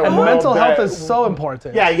living in a world. Mental health is so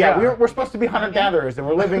important. Yeah. We're supposed to be hunter-gatherers, and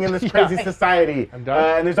we're living in this crazy society. And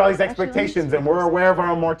there's all these expectations, and we're aware of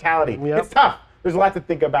our own mortality. It's tough. There's a lot to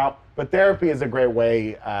think about, but therapy is a great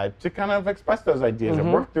way to kind of express those ideas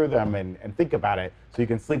and work through them and think about it so you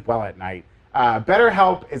can sleep well at night.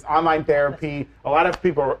 BetterHelp is online therapy. A lot of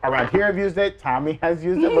people around here have used it. Tommy has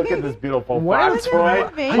used it. Look at this beautiful fox toy.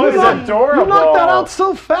 It's adorable. You knocked that out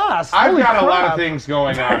so fast. I've got a lot of things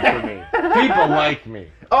going on for me. People like me.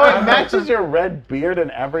 Oh, it matches your red beard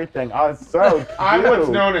and everything. Oh, it's so cute. I'm what's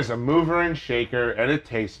known as a mover and shaker and a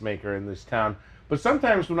tastemaker in this town. But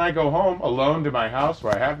sometimes when I go home alone to my house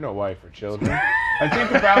where I have no wife or children, I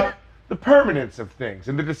think about the permanence of things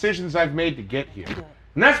and the decisions I've made to get here.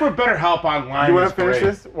 And that's where BetterHelp Online is. You want to finish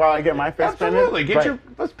this while I get my face painted? Absolutely.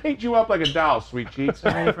 Let's paint you up like a doll, sweet cheeks.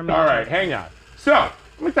 All right, hang on. So,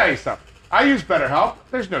 let me tell you something. I use BetterHelp.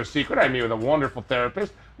 There's no secret. I meet with a wonderful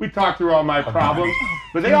therapist. We talk through all my problems.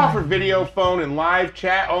 But they offer video, phone, and live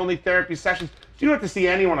chat-only therapy sessions. So you don't have to see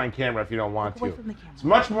anyone on camera if you don't want to. It's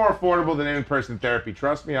much more affordable than in-person therapy.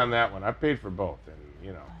 Trust me on that one. I've paid for both. And,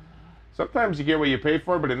 you know, sometimes you get what you pay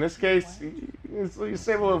for, but in this case, you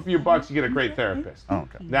save a little few bucks, you get a great therapist. Oh,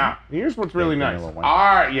 okay. Now, here's what's really nice. All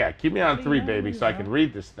right, yeah, keep me on 3, baby, so I can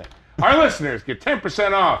read this thing. Our listeners get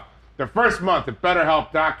 10% off their first month at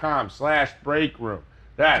BetterHelp.com/breakroom.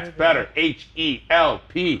 That's better,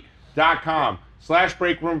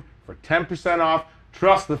 HELP.com/breakroom for 10% off.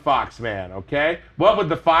 Trust the Fox man, okay? What would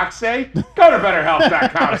the Fox say? Go to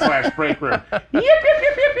BetterHelp.com/breakroom.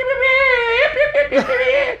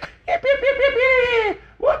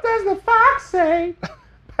 What does the Fox say?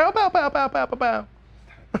 Pow, pow, pow, pow, pow, pow, pow.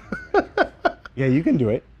 Yeah, you can do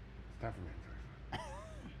it.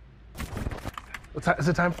 Is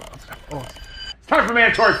it time for? It's time for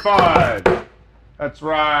Mandatory Fun. That's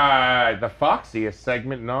right, the foxiest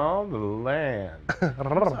segment in all the land.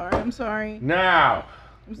 I'm sorry. Now,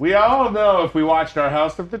 we all know if we watched our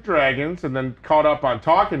House of the Dragons and then caught up on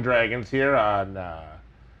Talking Dragons here on,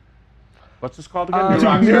 what's this called again?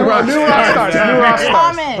 New Rockstars.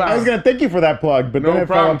 I was going to thank you for that plug, but no then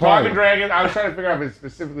problem. Talking Dragons, I was trying to figure out if it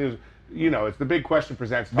specifically was, you know, it's the big question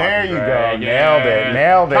presents Talking Dragons. There you go.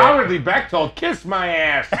 Nailed it. Cowardly Bechtold, kiss my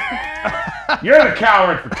ass. You're the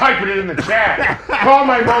coward for typing it in the chat. Call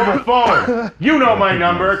my mobile phone. You know my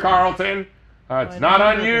number, Carlton. It's not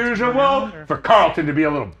unusual for Carlton to be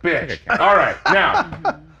a little bitch. All right, now,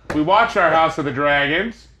 we watch our House of the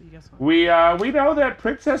Dragons. We know that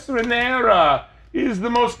Princess Rhaenyra is the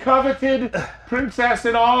most coveted princess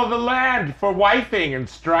in all of the land for wifing and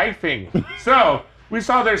strifing. So, we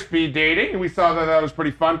saw their speed dating, and we saw that was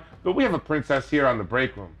pretty fun. But we have a princess here on the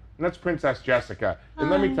break room, and that's Princess Jessica. And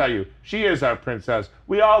let me tell you, she is our princess.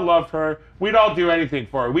 We all love her. We'd all do anything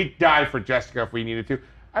for her. We'd die for Jessica if we needed to.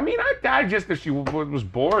 I mean, I'd die just if she was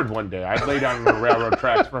bored one day. I'd lay down on the railroad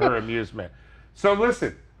tracks for her amusement. So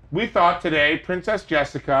listen, we thought today Princess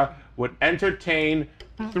Jessica would entertain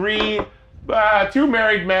two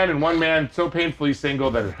married men and one man so painfully single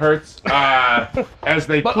that it hurts as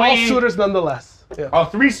they But plead. all suitors nonetheless. Yeah. Oh,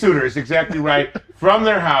 3 suitors, exactly right, from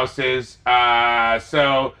their houses.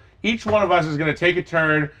 So each one of us is going to take a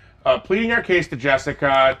turn pleading our case to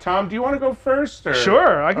Jessica. Tom, do you want to go first? Or?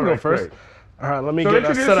 Sure, I can go first. Great. All right, let me So get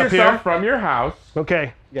introduce set up yourself here. from your house.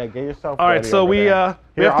 Okay. Yeah, get yourself All right, ready so over we there.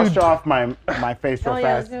 we Here, have I'll to show off my face real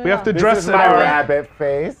fast. we have to This dress is it my out. rabbit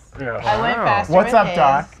face. went faster What's with up, his.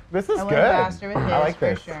 Doc? This is I went good. faster with I like his,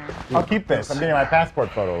 this. for sure. I'll keep this. I'm getting my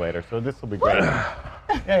passport photo later, so this will be great.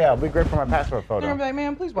 Yeah, it'll be great for my passport They're gonna photo. be like,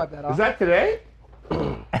 man, please wipe that off. Is that today?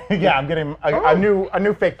 Yeah, I'm getting a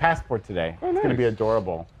new fake passport today. It's gonna be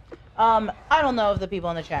adorable. I don't know if the people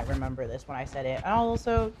in the chat remember this when I said it. I'll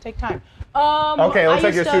also take time. Okay, looks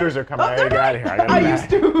like your suitors are coming. I gotta get out of here. I used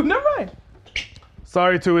to. Never mind.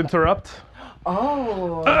 Sorry to interrupt.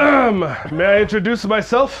 Oh. May I introduce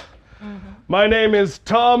myself? My name is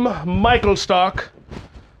Tom Michaelstock.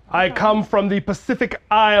 I come from the Pacific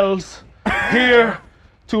Isles, here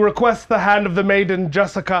to request the hand of the maiden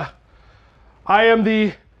Jessica. I am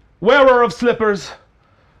the wearer of slippers,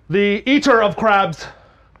 the eater of crabs,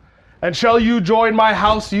 and shall you join my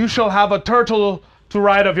house, you shall have a turtle to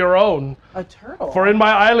ride of your own. A turtle? For in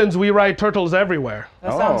my islands, we ride turtles everywhere.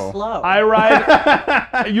 That sounds slow. I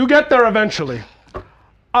ride... You get there eventually.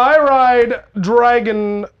 I ride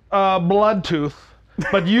Dragon Bloodtooth,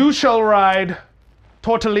 but you shall ride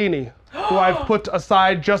Tortellini, who I've put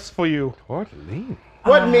aside just for you. Tortellini?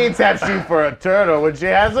 What needs has she for a turtle when she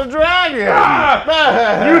has a dragon?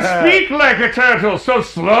 You speak like a turtle, so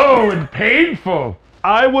slow and painful.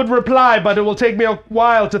 I would reply, but it will take me a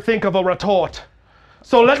while to think of a retort.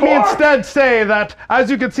 So let me instead say that, as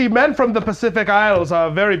you can see, men from the Pacific Isles are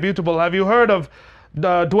very beautiful. Have you heard of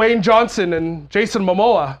Dwayne Johnson and Jason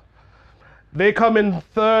Momoa? They come in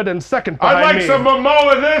third and second behind me. I'd like some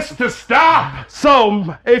Momoa this to stop.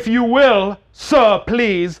 So, if you will, sir,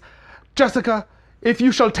 please, Jessica, if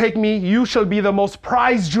you shall take me, you shall be the most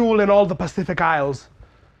prized jewel in all the Pacific Isles.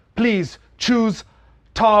 Please choose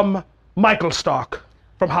Tom Michaelstock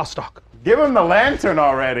from Housestock. Give him the lantern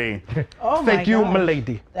already. Oh Thank you,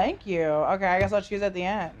 milady. Thank you. Okay, I guess I'll choose at the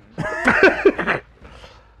end.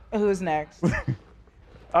 Who's next?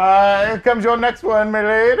 Here comes your next one,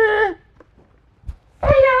 milady.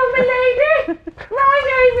 Hello, milady. My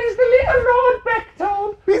name is the little Lord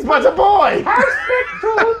Bechtold. He's but a boy. House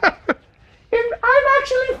Bechtold. I'm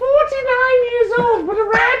actually 49 years old, but a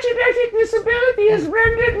rare genetic disability has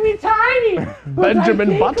rendered me tiny. But Benjamin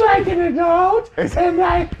I think Button. like an adult, and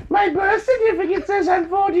my birth certificate says I'm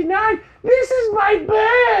 49. This is my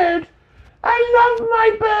bird. I love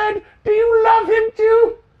my bird. Do you love him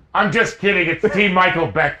too? I'm just kidding. It's T. Michael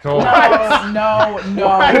Bechtold. No. This is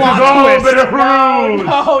all a bit of ruse.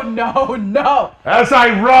 No. As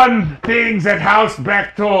I run things at House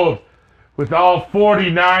Bechtold with all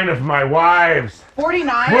 49 of my wives.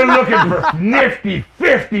 49? We're looking for nifty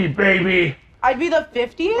 50, baby. I'd be the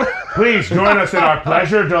 50th? Please join us in our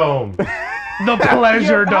pleasure dome. The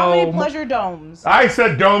Pleasure How many Dome. pleasure domes? I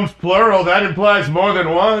said domes plural. That implies more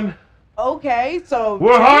than one. Okay, so...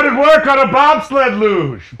 We're hard at work on a bobsled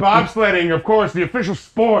luge. Bobsledding, of course, the official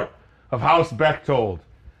sport of House Bechtold.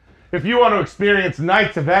 If you want to experience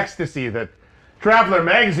nights of ecstasy that Traveler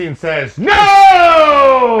magazine says,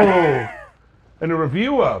 no! And a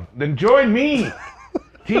review of, then join me,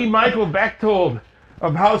 T. Michael Bechtold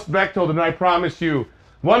of House Bechtold, and I promise you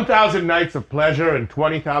 1,000 nights of pleasure and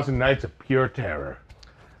 20,000 nights of pure terror.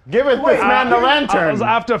 Give it this man the lantern.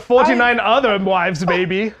 After 49 other wives,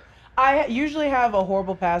 baby. I usually have a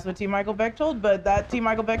horrible past with T. Michael Bechtold, but that T.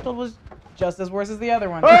 Michael Bechtold was just as worse as the other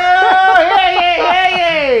one. Oh,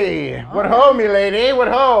 hey! What ho, me lady? What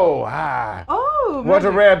ho? Oh, What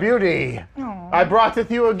a rare beauty. Aw. I brought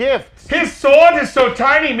you a gift. His sword is so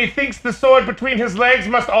tiny, methinks the sword between his legs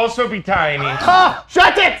must also be tiny. Ah,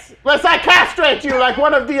 shut it! Lest I castrate you like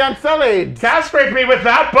one of the Unsullied. Castrate me with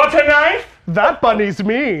that butter knife? That bunny's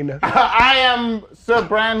mean. I am Sir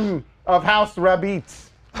Bran of House Rabit.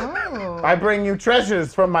 Oh. I bring you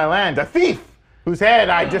treasures from my land. A thief whose head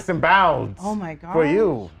I disemboweled. Oh my god. For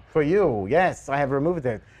you. Yes, I have removed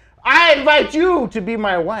it. I invite you to be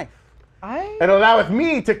my wife. And alloweth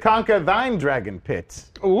me to conquer thine dragon pit.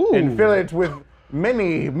 Ooh. And fill it with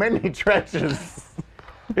many, many treasures.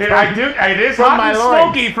 It is from hot my and loins.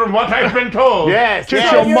 smoky from what I've been told. Yes, Kiss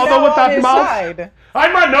yes. your You're mother now with on that his mouth. side.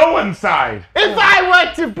 I'm on no one's side. If I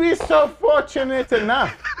were to be so fortunate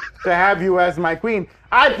enough to have you as my queen,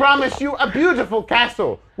 I promise you a beautiful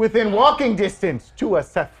castle within walking distance to a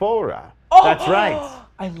Sephora. That's right.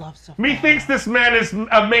 I love Sophia. Methinks this man is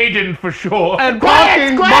a maiden for sure. And Quiet,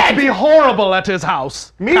 parking quiet! must be horrible at his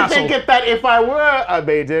house. Me thinketh that if I were a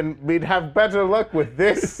maiden, we'd have better luck with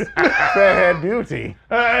this fair-haired beauty.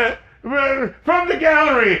 From the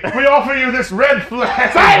gallery, we offer you this red flag.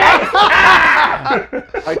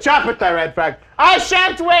 I chop at thy red flag. I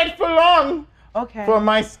shan't wait for long, Okay. for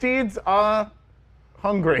my steeds are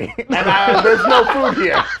hungry, and there's no food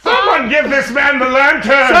here. Someone give this man the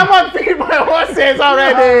lantern. Someone feed my horses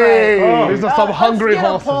already! Oh. These are some hungry Let's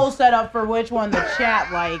get a poll horses. set up for which one the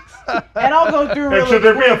chat likes, and I'll go through And really should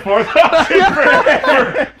there be a quick. fourth option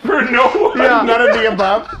for no one? Yeah. None of the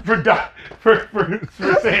above.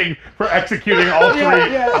 For executing all three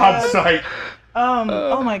on site.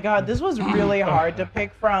 Oh my god, this was really hard to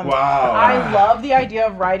pick from. Wow. I love the idea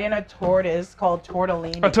of riding a tortoise called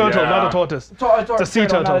Tortellini. A turtle, Yeah. not a tortoise. It's a sea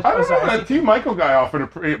turtle. I don't know. That T. Michael guy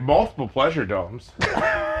offered multiple pleasure domes.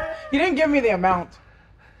 You didn't give me the amount.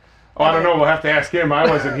 Oh, I don't know. We'll have to ask him. I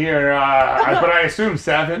wasn't here, but I assume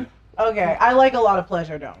 7. Okay, I like a lot of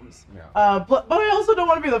pleasure domes. Yeah. But I also don't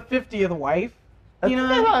want to be the 50th wife. You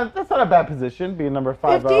know, That's not a bad position, being number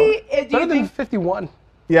 50. 50? Do you Better than think? 51.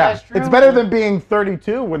 Yeah, That's true. it's better than being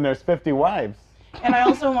 32 when there's 50 wives. And I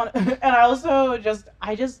also want, and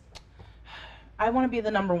I I want to be the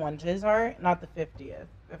number one to his heart, not the 50th,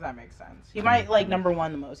 if that makes sense. He might like number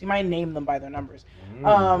one the most. He might name them by their numbers.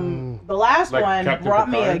 The last Like one Captain brought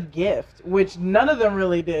me a Picard? gift, which none of them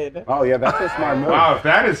really did. Oh yeah, that's a smart move. Wow, if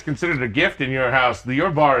that is considered a gift in your house, your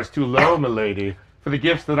bar is too low, milady. For the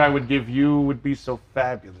gifts that I would give you would be so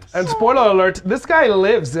fabulous. And spoiler alert, this guy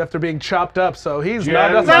lives after being chopped up, so he's Yeah,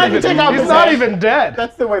 not, Not even take off he's his not head. even dead.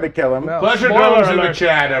 That's the way to kill him. No. Pleasure Spoiler domes in the alert.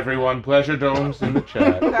 chat, everyone. Pleasure domes in the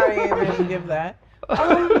chat. Sorry, I didn't give that.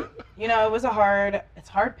 You know, it was it's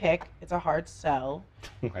a hard pick. It's a hard sell.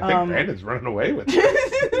 I think Brandon's running away with it.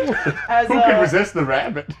 As Who can resist the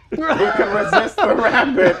rabbit? Who can resist the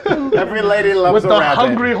rabbit? Every lady loves With a the rabbit.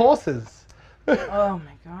 hungry horses. Oh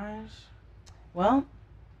my gosh. Well,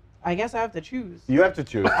 I guess I have to choose. You have to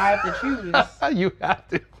choose. I have to choose. You have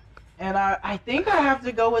to. And I think I have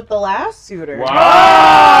to go with the last suitor. Wow!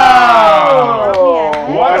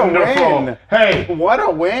 Yeah. What a Wonderful. win. Hey, What a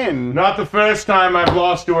win. not the first time I've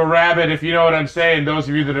lost to a rabbit, if you know what I'm saying. Those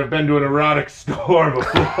of you that have been to an erotic store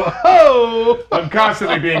before. Oh! I'm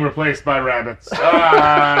constantly being replaced by rabbits.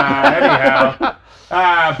 Anyhow.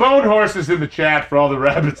 Bone Horse is in the chat for all the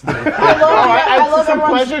rabbits that are I I love see some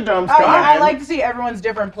everyone's- pleasure domes I coming. like to see everyone's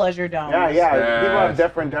different pleasure domes. Yeah. Yes. People have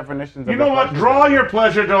different definitions of You know the what? pleasure Draw dome. your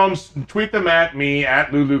pleasure domes and tweet them at me,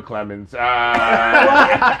 at Lulu Clemens.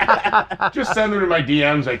 Just send them to my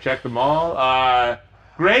DMs. I check them all.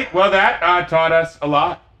 Great. Well, that taught us a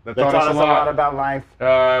lot. That They taught us a lot. about life. We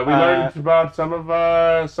learned about some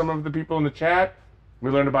of the people in the chat. We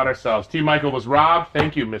learned about ourselves. T. Michael was robbed.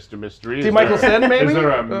 Thank you, Mr. Mystery. T. Michael Sin, maybe? Is there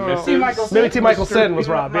a Oh. Mrs.? T. Michael Maybe Sin. T. Michael Sin was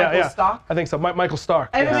robbed. Yeah, Michael yeah. Stock. I think so. Michael Stark.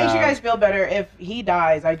 If it makes you Yeah. guys feel better, if he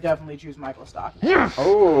dies, I definitely choose Michael Stock.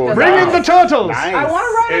 Oh, Bring in the turtles! Nice. I want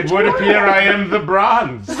to ride a It would appear I am the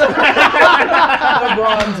bronze. the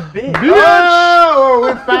bronze bitch. Oh,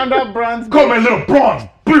 we found out bronze. Call my little bronze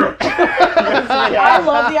bitch. I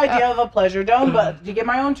love the idea of a pleasure dome, but to get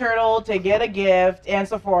my own turtle, to get a gift, and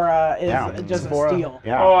Sephora is just Sephora. a steal.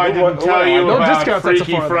 Yeah. Oh, I didn't tell you No about discounts at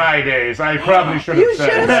Freaky Sephora. Fridays. I probably should You have said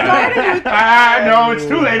should have that. started with that. No, it's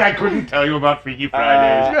too late. I couldn't tell you about Freaky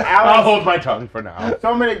Fridays. I'll Alex- hold my tongue for now.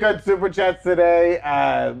 So many good super chats today.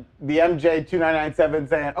 The MJ2997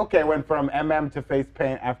 saying, okay, went from MM to face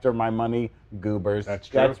paint after my money goobers. That's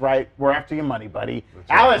true. That's right. We're after your money, buddy.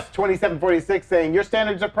 Alice2746 saying, your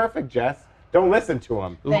standards are perfect, Jess. Don't listen to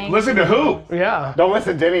them. Thank Listen to who? Yeah. Don't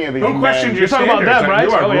listen to any of these Who questioned your men. talking about standards? them, right?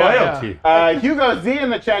 You are Oh, yeah, royalty. Hugo Z in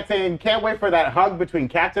the chat saying, can't wait for that hug between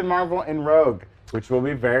Captain Marvel and Rogue, which will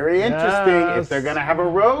be very interesting Yes. if they're going to have a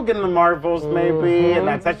Rogue in the Marvels, maybe, and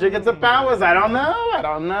that's how she gets her powers. I don't know.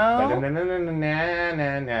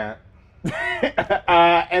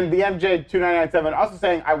 And the MJ2997 also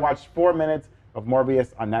saying, I watched 4 minutes of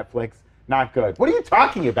Morbius on Netflix. Not good. What are you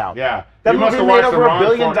talking about? Yeah. That You must movie have made watched the over $1 wrong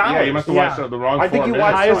billion. Yeah, you must have watched Yeah. the wrong I think 4 you minutes.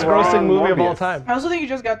 watched Highest the wrong grossing movie of all Morbius. time. I also think you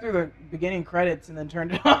just got through the beginning credits and then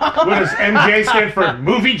turned it off. What does MJ stand for?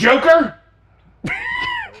 Movie Joker?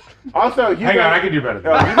 Also, Hugo, Hang on, I can do better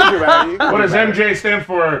than Oh, that. you can do better. You can What do does better. MJ stand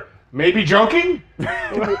for? Maybe joking?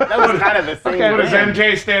 That was kind of the same Okay. What does thing.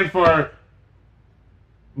 MJ stand for?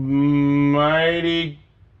 Mighty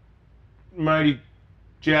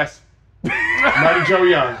Jess. Mighty Joe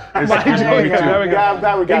Young. Mighty Joe Movie Young. two. There we go. Yeah, I'm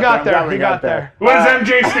glad we got He got there. I'm glad there. we He got there. What does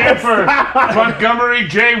MJ stand for? Montgomery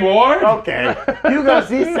J. Ward? Okay. Hugo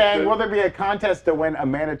Z saying, will there be a contest to win a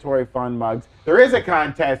mandatory fun mugs? There is a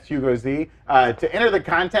contest, Hugo Z. To enter the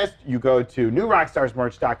contest, you go to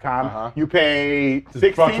newrockstarsmerch.com. You pay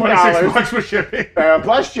 $16 $26 for shipping.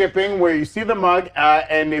 plus shipping, where you see the mug.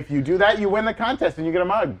 And if you do that, you win the contest and you get a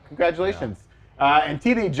mug. Congratulations. And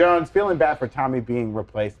TD Jones feeling bad for Tommy being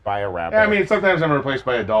replaced by a rabbit. Yeah, I mean, sometimes I'm replaced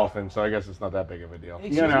by a dolphin, so I guess it's not that big of a deal.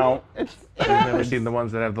 you know, it's You've never seen the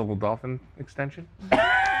ones that have the little dolphin extension?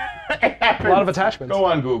 A lot of attachments. Go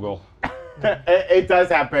on Google. it does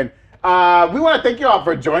happen. We want to thank you all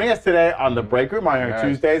for joining us today on the Breakroom on our Yes.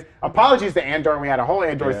 Tuesdays. Apologies to Andor. We had a whole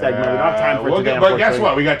Andor segment. We don't have time for We'll today. but guess unfortunately.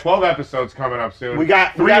 what? We got 12 episodes coming up soon. We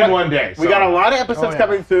got three we got in one day. We so- got a lot of episodes Oh, yeah.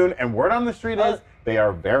 coming soon, and word on the street is they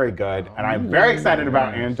are very good, and I'm very excited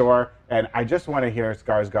about Andor. And I just want to hear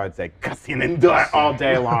Skarsgård say "Cassian Andor" all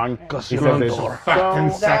day long. He says it's Fat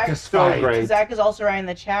and so satisfied. great. Zach is also writing in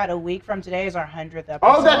the chat. A week from today is our 100th episode.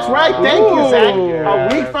 Oh, that's right. Thank you, Zach.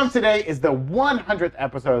 Yes. A week from today is the 100th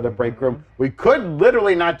episode of the Breakroom. We could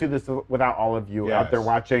literally not do this without all of you out Yes. there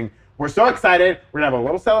watching. We're so excited. We're going to have a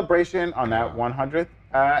little celebration on that 100th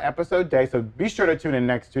episode day, so be sure to tune in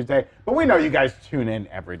next Tuesday. But we know you guys tune in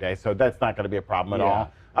every day, so that's not going to be a problem at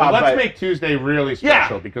all. But let's but make Tuesday really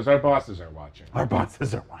special because our bosses are watching. our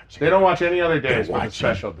bosses are watching. They don't watch any other days but the watching.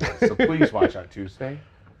 special days. So please watch on Tuesday.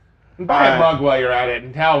 Buy a mug while you're at it,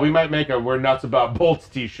 and hell, we might make a "We're Nuts About Bolts"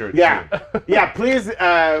 T-shirt. Yeah, soon. yeah.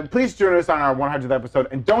 Please join us on our 100th episode,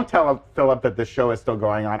 and don't tell Philip that the show is still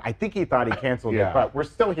going on. I think he thought he canceled it, but we're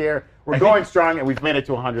still here. We're going strong, and we've made it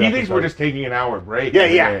to 100. He thinks we're just taking an hour break.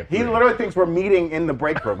 Yeah. He literally thinks we're meeting in the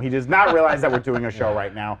break room. He does not realize that we're doing a show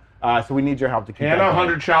right now. So we need your help to keep. And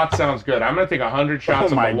 100 shots sounds good. I'm gonna take 100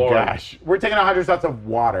 shots of the Lord. Oh my gosh, we're taking 100 shots of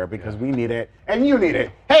water because we need it, and you need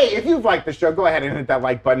it. Hey, if you've liked the show, go ahead and hit that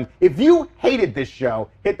like button. If you hated this show,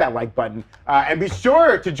 hit that like button, and be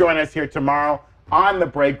sure to join us here tomorrow on the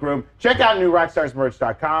Break Room. Check out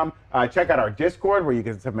newrockstarsmerch.com. Check out our Discord where you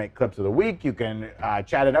can submit clips of the week. You can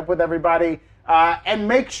chat it up with everybody. And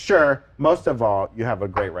make sure, most of all, you have a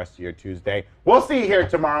great rest of your Tuesday. We'll see you here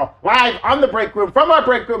tomorrow, live on the Break Room, from our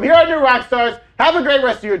Break Room here on New Rockstars. Have a great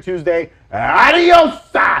rest of your Tuesday. Adios!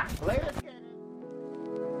 Later.